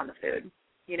to break down the food,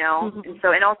 you know.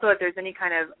 And also if there's any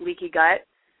kind of leaky gut,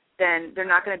 then they're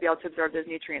not going to be able to absorb those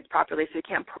nutrients properly, so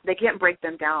they can't break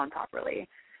them down properly.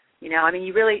 You know, I mean,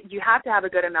 you have to have a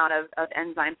good amount of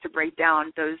enzymes to break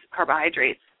down those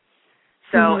carbohydrates.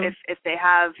 So if they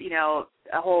have, you know,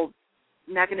 a whole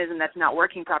mechanism that's not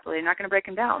working properly, they're not going to break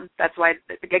them down. That's why,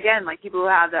 again, like people who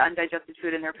have the undigested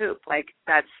food in their poop, like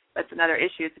that's another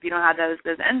issue. So if you don't have those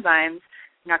enzymes,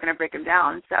 you're not going to break them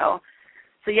down. So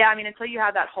yeah, I mean, until you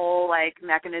have that whole like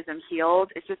mechanism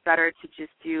healed, it's just better to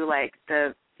just do like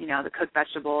the cooked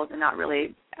vegetables and not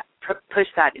really push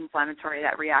that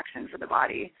reaction for the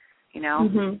body, you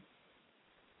know.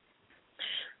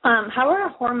 How are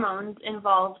hormones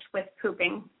involved with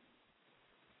pooping?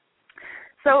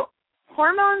 So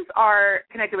hormones are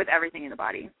connected with everything in the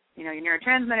body. You know, your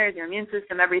neurotransmitters, your immune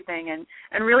system, everything.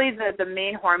 And really the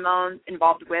main hormone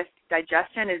involved with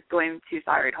digestion is going to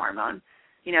thyroid hormone.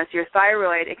 You know, so your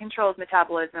thyroid, it controls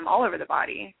metabolism all over the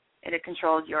body. And it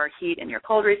controls your heat and your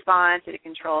cold response. It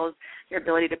controls your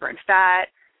ability to burn fat.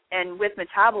 And with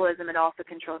metabolism, it also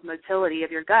controls motility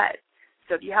of your gut.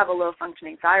 So if you have a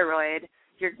low-functioning thyroid,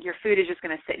 your food is just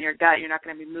going to sit in your gut. You're not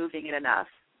going to be moving it enough.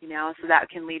 You know, so that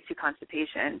can lead to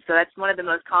constipation. So that's one of the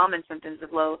most common symptoms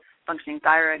of low-functioning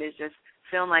thyroid is just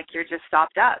feeling like you're just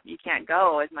stopped up. You can't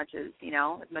go as much as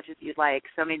you'd like.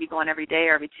 So maybe going every day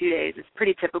or every 2 days is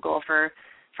pretty typical for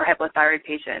hypothyroid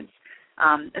patients.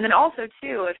 And then also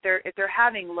too, if they're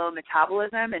having low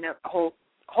metabolism and a whole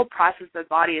process of the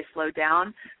body is slowed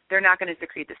down, they're not going to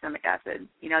secrete the stomach acid.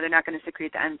 You know, they're not going to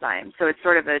secrete the enzymes. So it's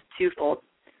sort of a twofold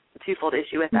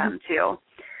issue with them too.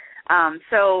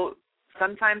 So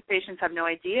sometimes patients have no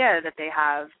idea that they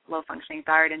have low-functioning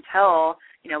thyroid until,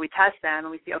 you know, we test them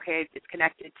and we see, okay, it's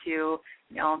connected to,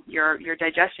 you know, your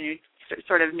digestion. You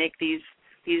sort of make these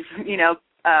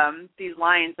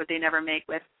lines that they never make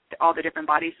with all the different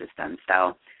body systems.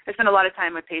 So I spend a lot of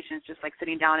time with patients just like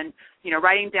sitting down and, you know,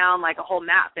 writing down like a whole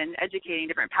map and educating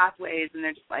different pathways, and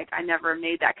they're just like, I never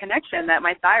made that connection that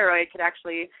my thyroid could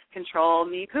actually control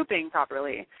me pooping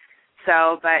properly.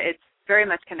 So, but it's very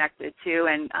much connected too.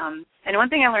 And one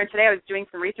thing I learned today, I was doing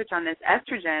some research on this,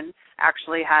 estrogen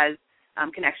actually has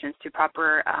connections to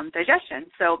proper digestion.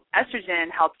 So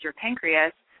estrogen helps your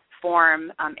pancreas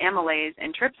form amylase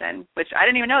and trypsin, which I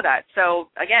didn't even know that. So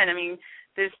again, I mean,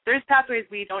 there's pathways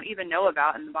we don't even know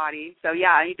about in the body. So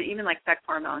yeah, even like sex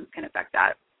hormones can affect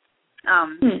that.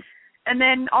 And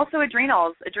then also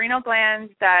adrenals, adrenal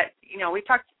glands that, we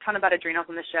talked a ton about adrenals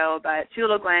on the show, but two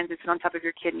little glands that sit on top of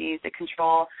your kidneys that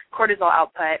control cortisol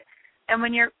output. And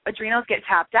when your adrenals get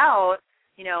tapped out,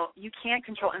 you can't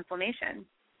control inflammation.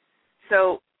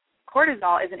 So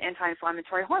cortisol is an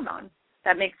anti-inflammatory hormone.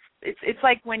 That makes it's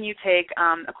like when you take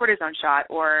a cortisone shot,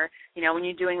 or when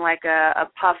you're doing like a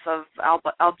puff of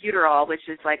albuterol, which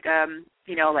is like asthma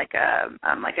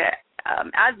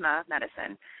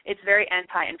medicine. It's very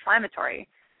anti-inflammatory.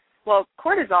 Well,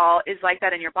 cortisol is like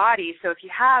that in your body. So if you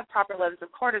have proper levels of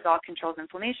cortisol, it controls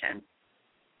inflammation.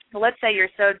 Well, let's say you're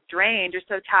so drained, you're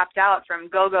so tapped out from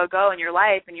go in your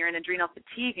life, and you're in adrenal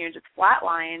fatigue and you're just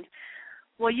flatlined.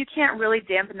 Well, you can't really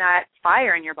dampen that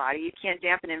fire in your body. You can't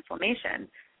dampen inflammation.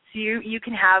 So you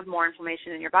can have more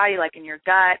inflammation in your body, like in your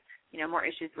gut, more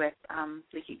issues with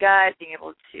leaky gut, being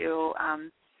able to,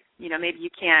 maybe you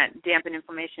can't dampen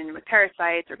inflammation with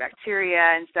parasites or bacteria.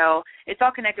 And so it's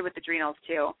all connected with adrenals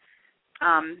too.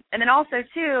 And then also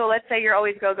too, let's say you're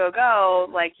always go,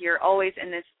 like you're always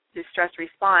in this stress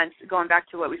response. Going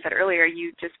back to what we said earlier,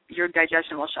 your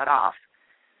digestion will shut off.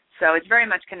 So it's very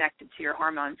much connected to your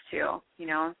hormones too,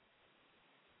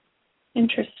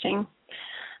 Interesting.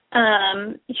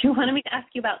 You wanted me to ask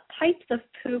you about types of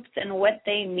poops and what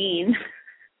they mean.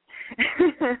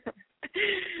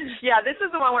 Yeah, this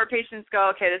is the one where patients go,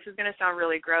 okay, this is going to sound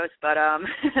really gross, but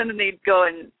and then they go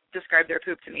and describe their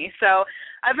poop to me. So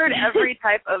I've heard every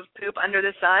type of poop under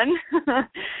the sun,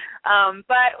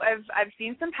 but I've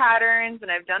seen some patterns,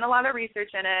 and I've done a lot of research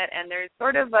in it, and there's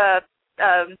sort of a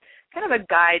kind of a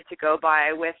guide to go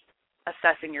by with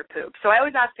assessing your poop. So I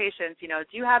always ask patients, do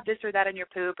you have this or that in your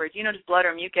poop, or do you notice blood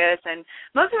or mucus? And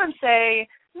most of them say,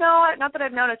 no, not that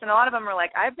I've noticed. And a lot of them are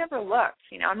like, I've never looked.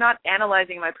 I'm not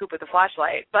analyzing my poop with a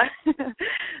flashlight. But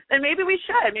then maybe we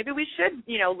should. Maybe we should,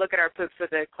 look at our poops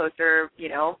with a closer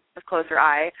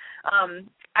eye.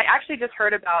 I actually just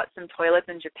heard about some toilets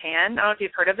in Japan. I don't know if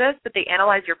you've heard of this, but they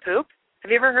analyze your poop.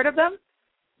 Have you ever heard of them?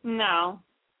 No.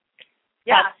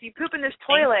 Yeah, so you poop in this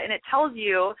toilet, and it tells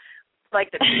you,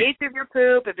 like, the pH of your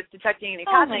poop, if it's detecting any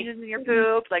pathogens in your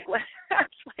poop, like, what,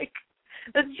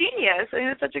 that's genius. I mean,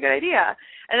 it's such a good idea.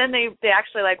 And then they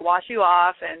actually, like, wash you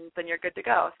off, and then you're good to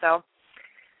go. So,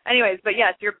 anyways, but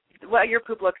yes, what your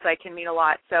poop looks like can mean a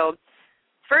lot. So,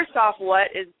 first off,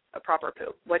 what is a proper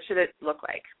poop? What should it look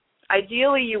like?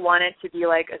 Ideally, you want it to be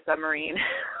like a submarine,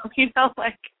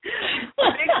 like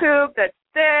a big poop that's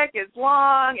thick, it's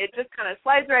long, it just kind of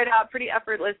slides right out pretty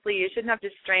effortlessly. You shouldn't have to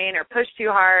strain or push too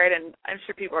hard, and I'm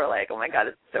sure people are like, oh, my God,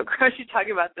 it's so gross you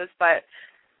talking about this, but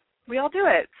we all do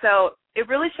it. So it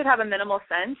really should have a minimal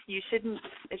scent. It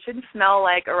shouldn't smell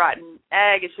like a rotten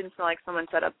egg. It shouldn't smell like someone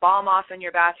set a bomb off in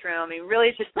your bathroom. I mean, really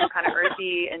it should smell kind of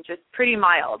earthy and just pretty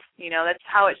mild. That's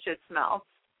how it should smell.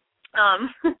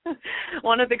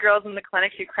 One of the girls in the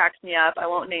clinic, she cracks me up. I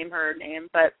won't name her name,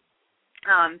 but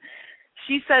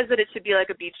she says that it should be like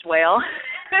a beached whale.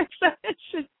 So it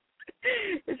should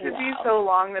be so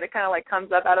long that it kind of like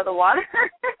comes up out of the water.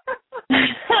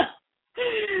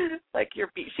 Like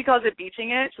she calls it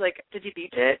beaching it. She's like, did you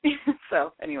beach it?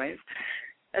 So anyways,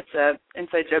 that's a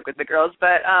inside joke with the girls.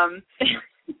 But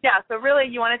yeah, so really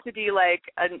you want it to be like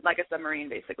a submarine,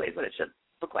 basically, is what it should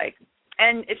look like.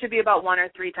 And it should be about 1 or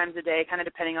 3 times a day, kind of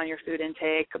depending on your food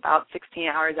intake, about 16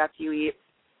 hours after you eat.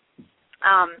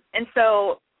 And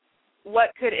so what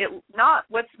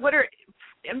are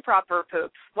improper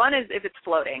poops? One is if it's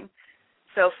floating.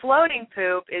 So floating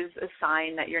poop is a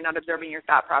sign that you're not absorbing your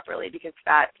fat properly, because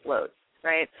fat floats,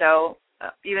 right? So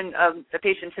even the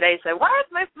patient today said, what?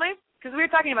 My because we were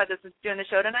talking about this doing the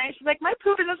show tonight. She's like, my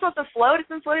poop isn't supposed to float. It's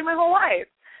been floating my whole life.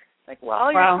 Like,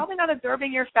 well, you're probably not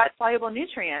absorbing your fat-soluble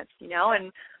nutrients,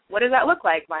 and what does that look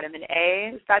like? Vitamin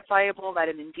A is fat-soluble,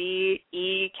 vitamin D,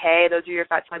 E, K, those are your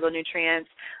fat-soluble nutrients.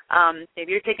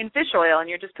 Maybe you're taking fish oil and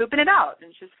you're just pooping it out and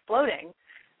it's just floating.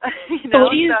 So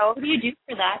what do you do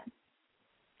for that?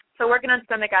 So working on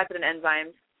stomach acid and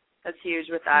enzymes, that's huge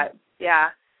with that. Yeah.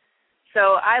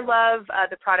 So I love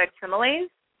the product Similaze.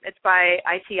 It's by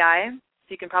ITI, so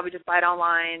you can probably just buy it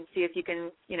online, see if you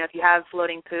can, if you have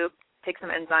floating poop, take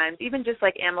some enzymes, even just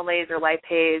like amylase or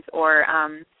lipase or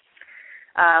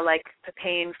like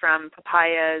papain from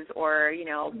papayas or,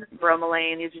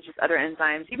 bromelain. These are just other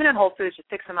enzymes. Even in Whole Foods, just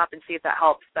pick some up and see if that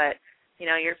helps. But,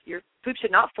 your poop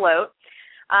should not float.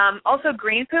 Also,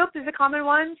 green poop is a common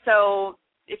one. So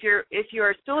if your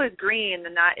stool is green,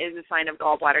 then that is a sign of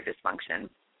gallbladder dysfunction.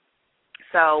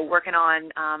 So working on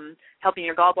helping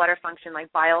your gallbladder function,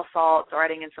 like bile salts or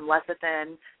adding in some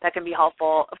lecithin, that can be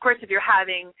helpful. Of course, if you're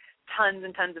having tons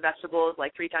and tons of vegetables,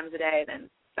 like 3 times a day, then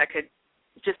that could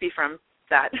just be from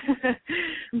that.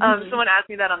 Someone asked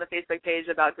me that on the Facebook page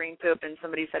about green poop, and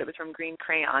somebody said it was from green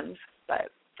crayons,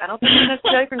 but I don't think it's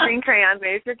necessarily from green crayons.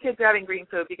 Maybe if your kids are having green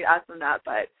poop, you could ask them that,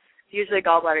 but it's usually a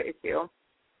gallbladder issue.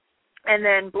 And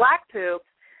then black poop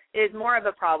is more of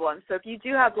a problem. So if you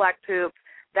do have black poop,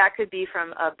 that could be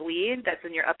from a bleed that's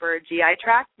in your upper GI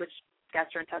tract, which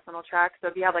gastrointestinal tract. So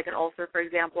if you have like an ulcer, for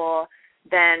example,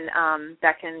 then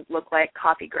that can look like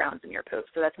coffee grounds in your poop.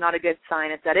 So that's not a good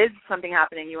sign. If that is something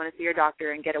happening, you want to see your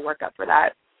doctor and get a workup for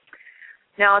that.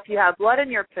 Now, if you have blood in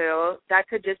your poo, that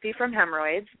could just be from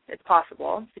hemorrhoids. It's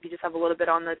possible. If you just have a little bit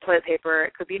on the toilet paper,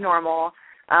 it could be normal.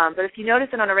 But if you notice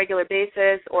it on a regular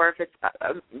basis, or if it's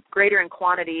greater in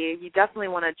quantity, you definitely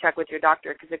want to check with your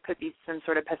doctor because it could be some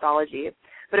sort of pathology.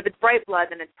 But if it's bright blood,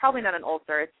 then it's probably not an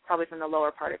ulcer. It's probably from the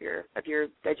lower part of your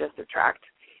digestive tract.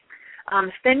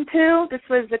 Thin poo, this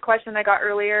was the question I got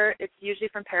earlier. It's usually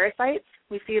from parasites.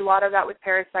 We see a lot of that with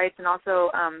parasites, and also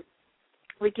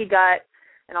leaky gut,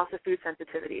 and also food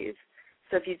sensitivities.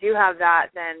 So if you do have that,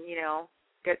 then,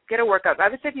 get a workup. I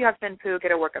would say if you have thin poo,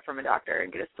 get a workup from a doctor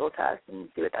and get a stool test and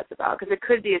see what that's about, because it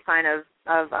could be a sign of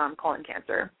colon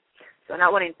cancer. So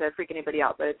not wanting to freak anybody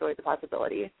out, but it's always a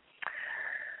possibility.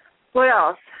 What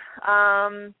else?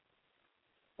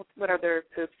 What other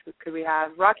poops could we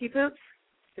have? Rocky poops.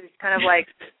 It's kind of like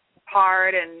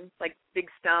hard and like big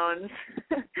stones.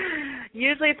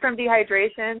 Usually it's from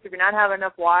dehydration. So if you're not having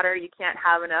enough water, you can't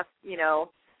have enough,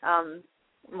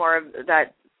 more of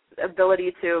that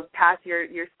ability to pass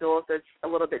your stool, so it's a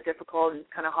little bit difficult and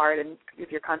kind of hard and if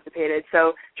you're constipated.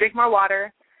 So drink more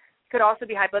water. Could also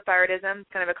be hypothyroidism.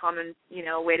 It's kind of a common,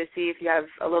 way to see if you have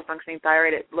a low functioning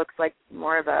thyroid. It looks like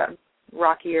more of a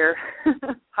rockier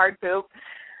hard poop.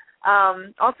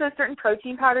 Also certain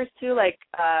protein powders too, like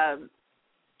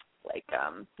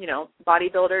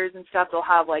bodybuilders and stuff, they'll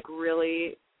have like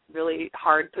really, really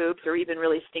hard poops or even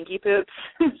really stinky poops.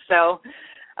 So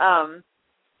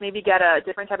maybe get a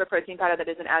different type of protein powder that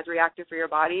isn't as reactive for your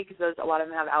body, because a lot of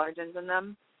them have allergens in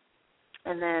them.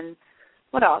 And then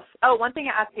what else? Oh, one thing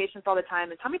I ask patients all the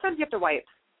time is, how many times do you have to wipe?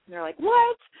 And they're like,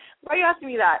 what? Why are you asking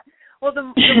me that? Well,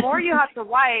 the more you have to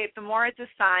wipe, the more it's a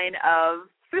sign of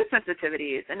food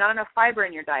sensitivities and not enough fiber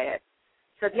in your diet.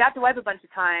 So if you have to wipe a bunch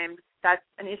of times, that's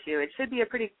an issue. It should be a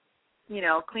pretty,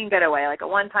 clean getaway, like a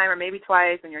one time or maybe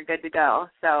twice, and you're good to go.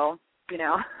 So,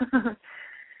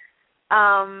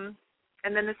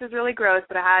 and then this is really gross,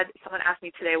 but I had someone ask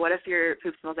me today, what if your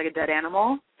poop smells like a dead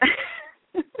animal?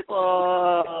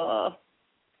 Oh.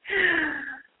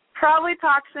 Probably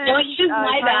toxins. Don't use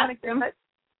my bathroom.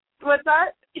 What's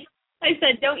that? I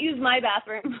said, don't use my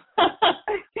bathroom.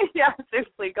 Yeah,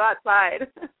 seriously, go outside.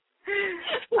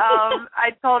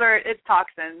 I told her it's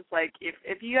toxins. Like,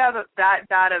 if you have that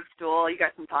bad of stool, you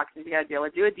got some toxins you got to deal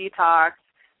with. Do a detox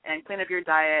and clean up your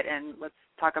diet, and let's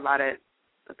talk about it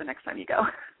the next time you go.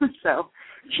 So,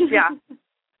 yeah.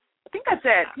 I think that's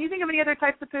it. Can you think of any other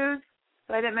types of poos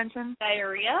that I didn't mention?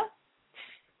 Diarrhea?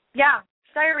 Yeah,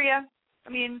 diarrhea. I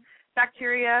mean,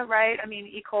 bacteria, right? I mean,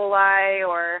 E. coli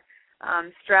or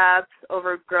strep,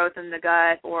 overgrowth in the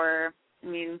gut, or,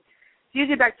 it's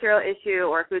usually a bacterial issue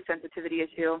or a food sensitivity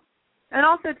issue. And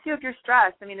also, too, if you're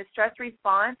stressed, the stress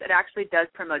response, it actually does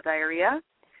promote diarrhea.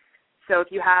 So if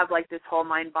you have, like, this whole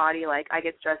mind-body, like, I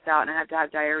get stressed out and I have to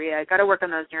have diarrhea, I've got to work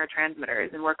on those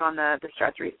neurotransmitters and work on the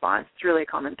stress response. It's really a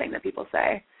common thing that people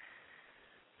say.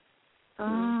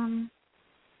 I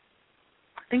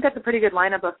think that's a pretty good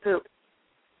lineup of poop.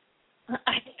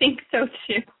 I think so,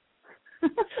 too.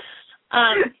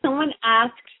 Someone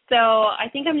asked, so I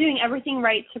think I'm doing everything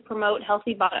right to promote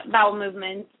healthy bowel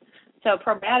movements. So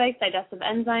probiotics, digestive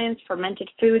enzymes, fermented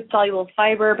foods, soluble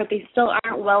fiber, but they still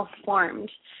aren't well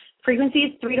formed. Frequency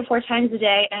is 3 to 4 times a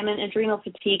day. I'm in adrenal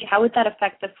fatigue. How would that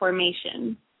affect the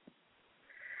formation?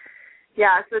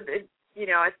 Yeah, so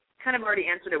I kind of already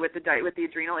answered it with the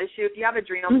adrenal issue. If you have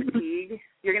adrenal fatigue,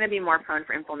 you're going to be more prone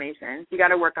for inflammation. You got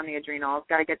to work on the adrenals.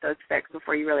 Got to get those fixed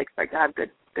before you really expect to have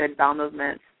good bowel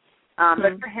movements.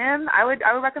 But for him, I would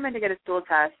recommend to get a stool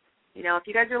test. If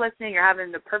you guys are listening, you're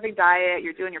having the perfect diet,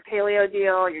 you're doing your paleo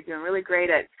deal, you're doing really great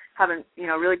at having,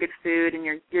 really good food, and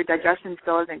your digestion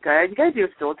still isn't good, you got to do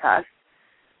a stool test.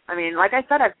 Like I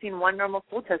said, I've seen one normal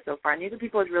stool test so far, and these are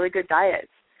people with really good diets.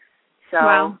 So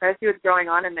wow. got to see what's going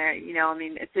on in there.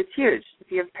 It's huge.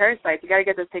 If you have parasites, you got to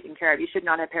get those taken care of. You should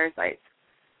not have parasites.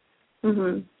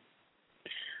 Mhm.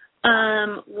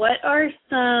 What are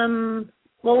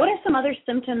some other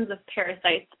symptoms of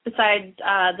parasites besides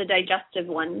the digestive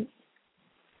ones?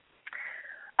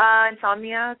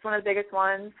 Insomnia is one of the biggest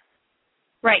ones.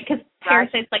 Right, because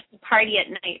parasites like to party at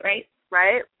night, right?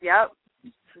 Right, yep.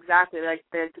 exactly like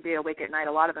to be awake at night.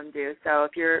 A lot of them do. So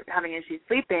if you're having issues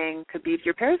sleeping, could be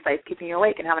your parasites keeping you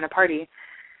awake and having a party.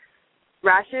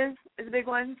 Rashes is a big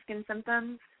one, skin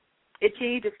symptoms.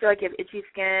 Itchy, just feel like you have itchy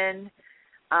skin.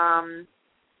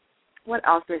 What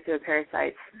else do I see with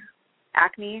parasites?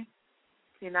 Acne,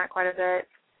 seen that quite a bit.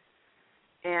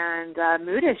 And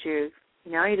mood issues.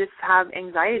 You know, you just have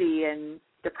anxiety and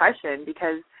depression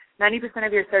because 90%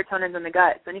 of your serotonin is in the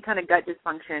gut. So any kind of gut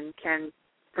dysfunction can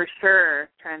for sure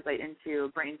translate into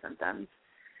brain symptoms.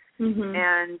 Mm-hmm.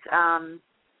 And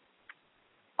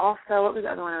also, what was the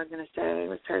other one I was going to say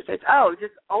was parasites? Oh,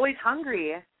 just always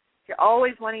hungry. If you're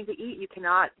always wanting to eat, you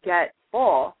cannot get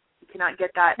full. You cannot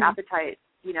get that appetite,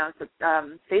 you know,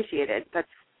 satiated.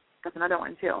 That's another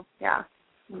one too. Yeah.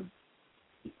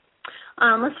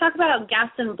 Let's talk about gas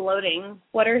and bloating.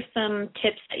 What are some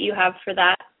tips that you have for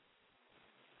that?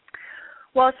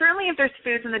 Well, certainly if there's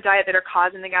foods in the diet that are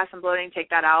causing the gas and bloating, take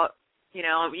that out. You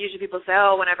know, usually people say,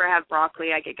 oh, whenever I have broccoli,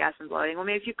 I get gas and bloating. Well,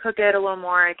 maybe if you cook it a little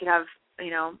more, it could have,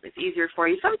 you know, it's easier for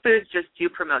you. Some foods just do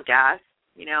promote gas.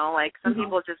 You know, like some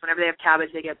people just, whenever they have cabbage,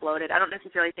 they get bloated. I don't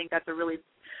necessarily think that's a really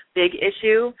big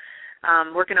issue.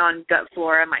 Working on gut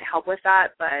flora might help with that,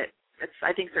 but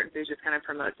I think certain foods just kind of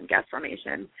promote some gas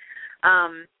formation.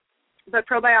 But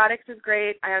probiotics is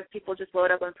great. I have people just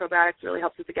load up on probiotics. It really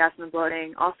helps with the gas and the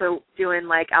bloating. Also doing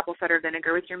like apple cider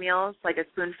vinegar with your meals, like a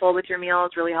spoonful with your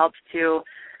meals, really helps to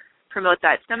promote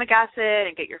that stomach acid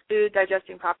and get your food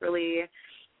digesting properly.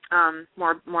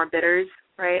 More bitters,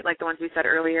 right, like the ones we said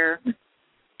earlier.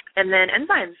 And then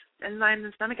enzymes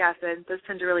and stomach acid. Those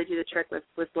tend to really do the trick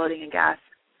with bloating and gas.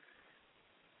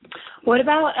 What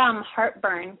about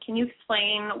heartburn? Can you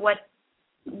explain what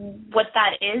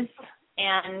that is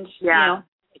and you know,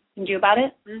 what you can do about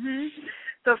it? Mm-hmm.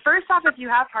 So first off, if you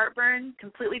have heartburn,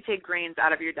 completely take grains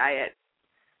out of your diet.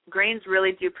 Grains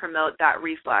really do promote that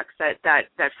reflux,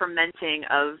 that fermenting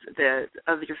of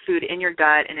your food in your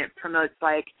gut, and it promotes,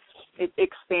 like, it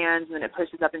expands and then it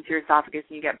pushes up into your esophagus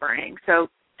and you get burning. So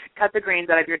cut the grains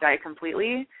out of your diet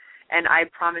completely, and I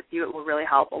promise you it will really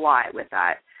help a lot with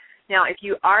that. Now, if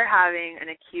you are having an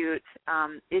acute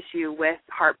issue with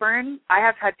heartburn, I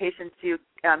have had patients do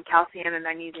calcium and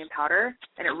magnesium powder,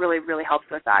 and it really, really helps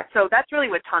with that. So that's really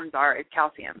what Tums are, is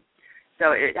calcium.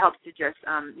 So it helps to just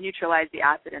neutralize the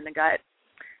acid in the gut.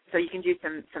 So you can do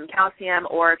some calcium,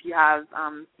 or if you have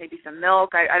maybe some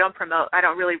milk. I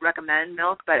don't really recommend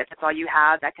milk, but if that's all you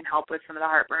have, that can help with some of the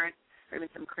heartburn, or even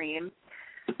some cream.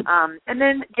 And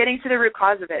then getting to the root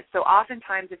cause of it. So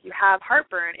oftentimes if you have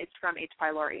heartburn, it's from H.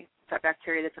 pylori, that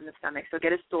bacteria that's in the stomach. So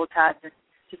get a stool test and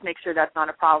just make sure that's not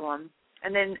a problem.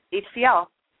 And then HCl,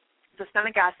 so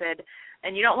stomach acid.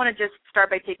 And you don't want to just start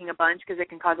by taking a bunch because it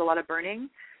can cause a lot of burning.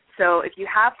 So if you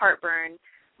have heartburn,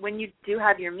 when you do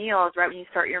have your meals, right when you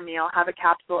start your meal, have a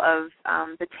capsule of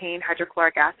betaine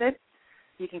hydrochloric acid.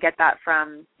 You can get that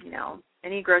from, you know,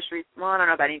 any grocery, well, I don't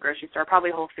know about any grocery store, probably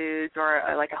Whole Foods or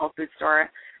like a health food store. And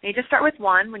you just start with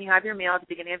one when you have your meal, at the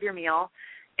beginning of your meal.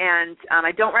 And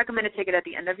I don't recommend to take it at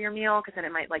the end of your meal because then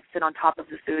it might like sit on top of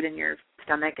the food in your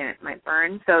stomach and it might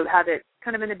burn. So have it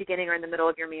kind of in the beginning or in the middle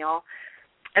of your meal.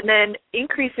 And then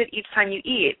increase it each time you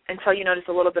eat until you notice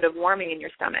a little bit of warming in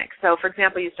your stomach. So, for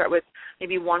example, you start with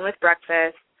maybe 1 with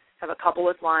breakfast, have a couple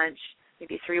with lunch,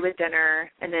 maybe 3 with dinner,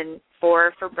 and then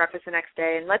 4 for breakfast the next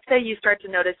day. And let's say you start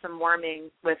to notice some warming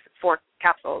with 4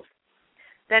 capsules.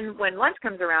 Then when lunch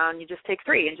comes around, you just take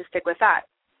 3 and just stick with that.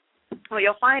 What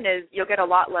you'll find is you'll get a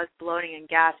lot less bloating and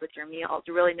gas with your meals.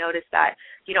 You really notice that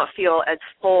you don't feel as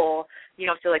full. You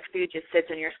don't feel like food just sits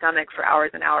in your stomach for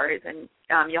hours and hours, and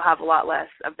you'll have a lot less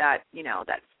of that, you know,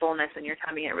 that fullness in your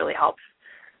tummy. It really helps.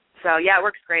 So, yeah, it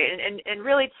works great. And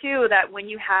really, too, that when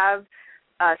you have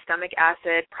stomach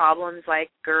acid problems like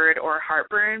GERD or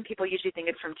heartburn, people usually think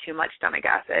it's from too much stomach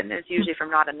acid, and it's usually from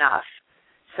not enough.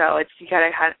 So you got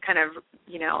to kind of,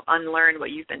 you know, unlearn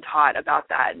what you've been taught about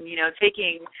that. And, you know,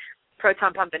 taking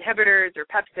proton pump inhibitors or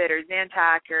Pepcid or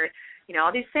Zantac or, you know,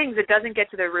 all these things, it doesn't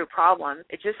get to the root problem.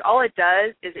 It just, all it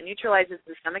does is it neutralizes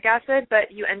the stomach acid,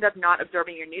 but you end up not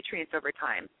absorbing your nutrients over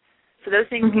time. So those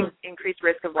things can increase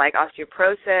risk of like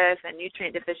osteoporosis and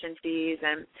nutrient deficiencies,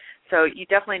 and so you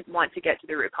definitely want to get to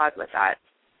the root cause with that.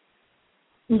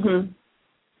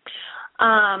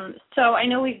 So I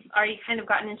know we've already kind of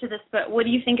gotten into this, but what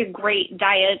do you think a great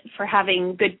diet for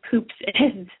having good poops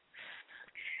is?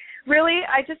 Really,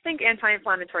 I just think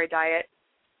anti-inflammatory diet.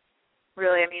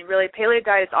 Really, I mean, really, paleo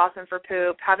diet is awesome for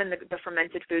poop. Having the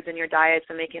fermented foods in your diet,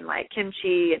 so making like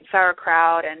kimchi and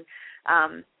sauerkraut, and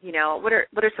you know, what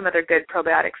are some other good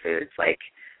probiotic foods like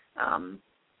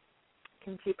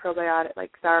kimchi probiotic,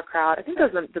 like sauerkraut. I think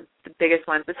those are the biggest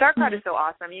ones. But sauerkraut is so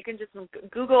awesome. You can just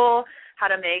Google how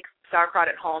to make sauerkraut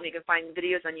at home. You can find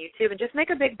videos on YouTube and just make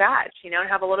a big batch, and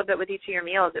have a little bit with each of your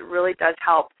meals. It really does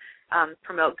help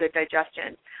promote good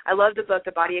digestion. I love the book,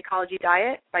 The Body Ecology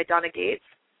Diet by Donna Gates.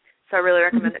 So I really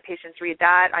recommend that patients read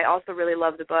that. I also really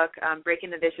love the book, Breaking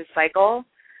the Vicious Cycle,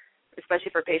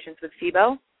 especially for patients with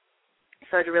SIBO.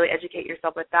 So to really educate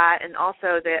yourself with that. And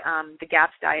also the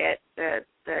GAPS diet, the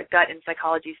Gut and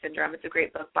Psychology Syndrome. It's a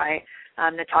great book by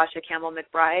Natasha Campbell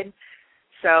McBride.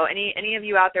 So any of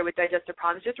you out there with digestive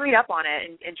problems, just read up on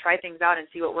it and try things out and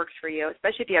see what works for you,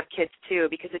 especially if you have kids too,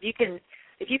 because if you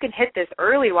can hit this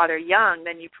early while they're young,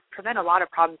 then you prevent a lot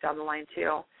of problems down the line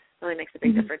too. It really makes a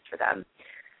big difference for them.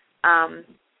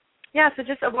 So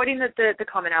just avoiding the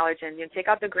common allergens. Take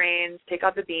out the grains, take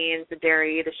out the beans, the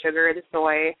dairy, the sugar, the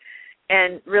soy,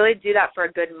 and really do that for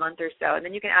a good month or so. And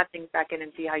then you can add things back in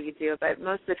and see how you do. But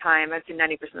most of the time, I'd say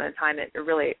 90% of the time, it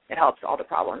helps all the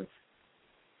problems.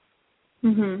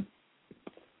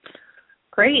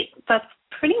 Great. That's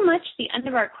pretty much the end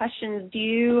of our questions. Do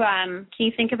you can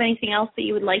you think of anything else that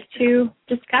you would like to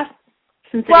discuss?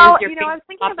 Since I was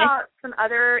thinking about some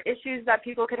other issues that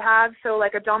people could have. So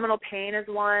like abdominal pain is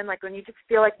one, like when you just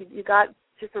feel like you got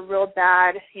just a real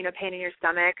bad, pain in your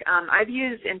stomach. I've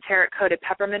used enteric-coated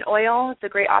peppermint oil. It's a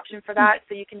great option for that.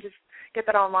 So you can just get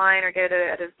that online or get it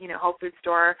at a health food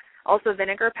store. Also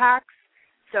vinegar packs.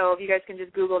 So if you guys can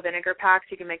just Google vinegar packs,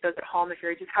 you can make those at home if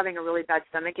you're just having a really bad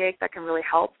stomach ache. That can really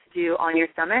help to do on your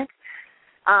stomach.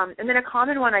 And then a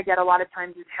common one I get a lot of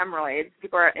times is hemorrhoids.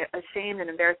 People are ashamed and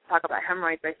embarrassed to talk about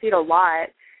hemorrhoids. I see it a lot.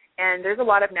 And there's a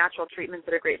lot of natural treatments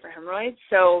that are great for hemorrhoids.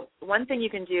 So one thing you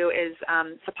can do is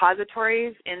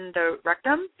suppositories in the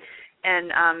rectum.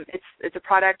 And it's a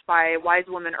product by Wise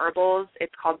Woman Herbals.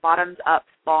 It's called Bottoms Up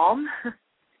Balm.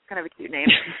 It's kind of a cute name.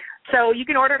 So you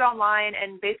can order it online,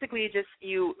 and basically just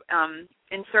you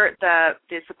insert the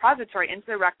suppository into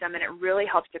the rectum, and it really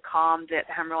helps to calm the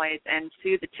hemorrhoids and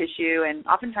soothe the tissue. And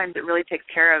oftentimes it really takes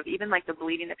care of even like the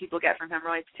bleeding that people get from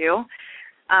hemorrhoids too.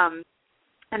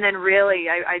 And then really,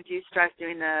 I do stress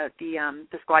doing the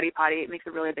squatty potty. It makes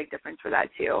a really big difference for that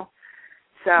too.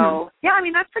 So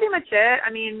that's pretty much it.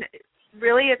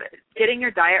 Really, getting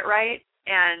your diet right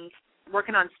and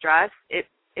working on stress, it's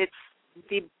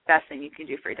the best thing you can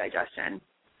do for your digestion.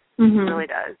 It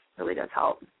really does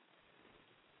help.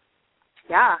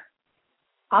 Yeah.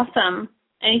 Awesome.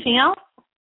 Anything else?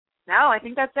 No, I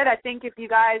think that's it. I think if you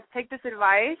guys take this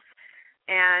advice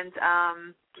and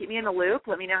keep me in the loop,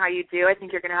 let me know how you do. I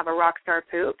think you're going to have a rock star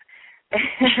poop.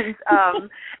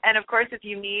 And of course, if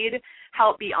you need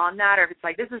help beyond that, or if it's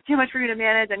like, this is too much for you to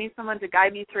manage, I need someone to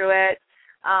guide me through it,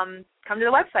 come to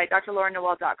the website,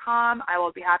 drlauranoel.com. I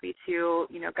will be happy to,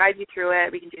 guide you through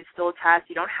it. We can do a stool test.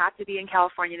 You don't have to be in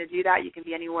California to do that. You can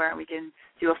be anywhere, and we can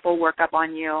do a full workup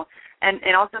on you. And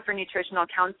also for nutritional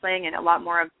counseling and a lot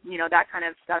more of, that kind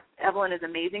of stuff. Evelyn is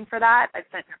amazing for that. I've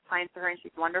sent clients to her, and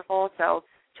she's wonderful. So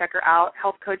check her out,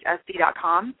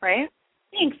 healthcoachsd.com, right?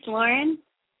 Thanks, Lauren.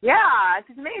 Yeah, it's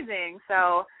amazing.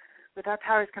 So with our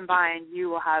powers combined, you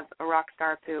will have a rock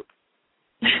star poop.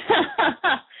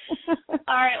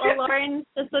 All right. Well, Lauren,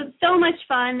 this was so much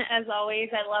fun, as always.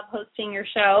 I love hosting your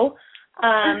show.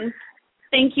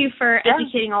 Thank you for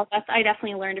educating all of us. I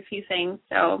definitely learned a few things.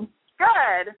 So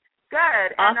Good.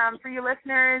 Awesome. And for you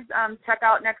listeners, check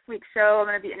out next week's show. I'm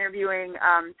going to be interviewing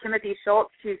Timothy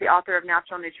Schultz, who's the author of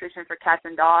Natural Nutrition for Cats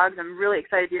and Dogs. I'm really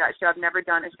excited to do that show. I've never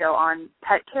done a show on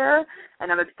pet care, and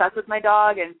I'm obsessed with my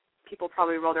dog, and people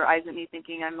probably roll their eyes at me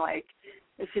thinking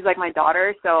she's like my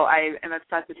daughter, so I am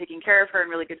obsessed with taking care of her and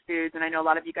really good foods, and I know a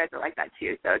lot of you guys are like that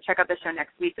too. So check out the show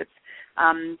next week. It's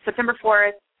September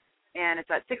 4th, and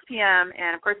it's at 6 p.m.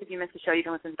 And, of course, if you missed the show, you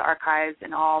can listen to the archives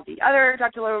and all the other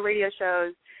Dr. Lowe radio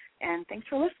shows. And thanks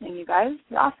for listening, you guys.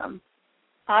 You're awesome.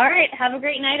 All right. Have a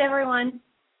great night, everyone.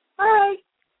 All right.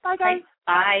 Bye, guys.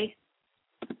 Bye.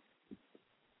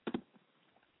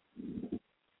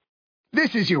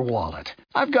 This is your wallet.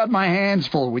 I've got my hands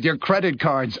full with your credit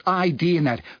cards, ID, and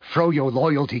that Froyo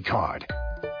loyalty card.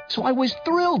 So I was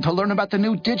thrilled to learn about the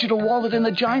new digital wallet in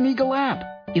the Giant Eagle app.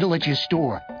 It'll let you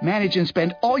store, manage, and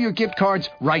spend all your gift cards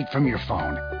right from your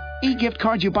phone. E-gift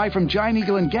cards you buy from Giant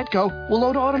Eagle and GetGo will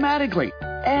load automatically.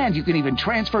 And you can even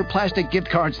transfer plastic gift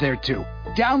cards there, too.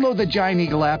 Download the Giant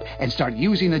Eagle app and start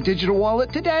using the digital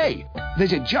wallet today.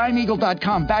 Visit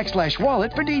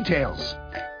gianteagle.com/wallet for details.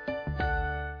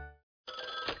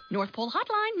 North Pole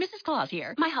Hotline, Mrs. Claus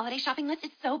here. My holiday shopping list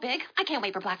is so big, I can't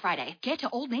wait for Black Friday. Get to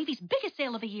Old Navy's biggest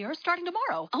sale of the year starting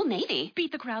tomorrow. Old Navy?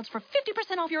 Beat the crowds for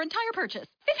 50% off your entire purchase.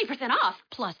 50% off?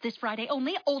 Plus, this Friday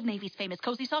only, Old Navy's famous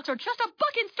cozy socks are just $1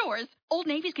 in stores. Old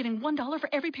Navy's giving $1 for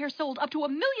every pair sold up to $1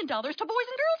 million to Boys and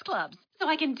Girls Clubs. So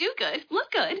I can do good,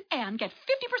 look good, and get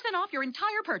 50% off your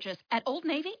entire purchase at Old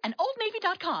Navy and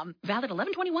OldNavy.com. Valid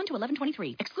 11/21 to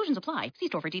 11/23. Exclusions apply. See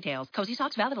store for details. Cozy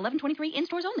socks valid 11/23. In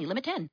stores only. Limit 10.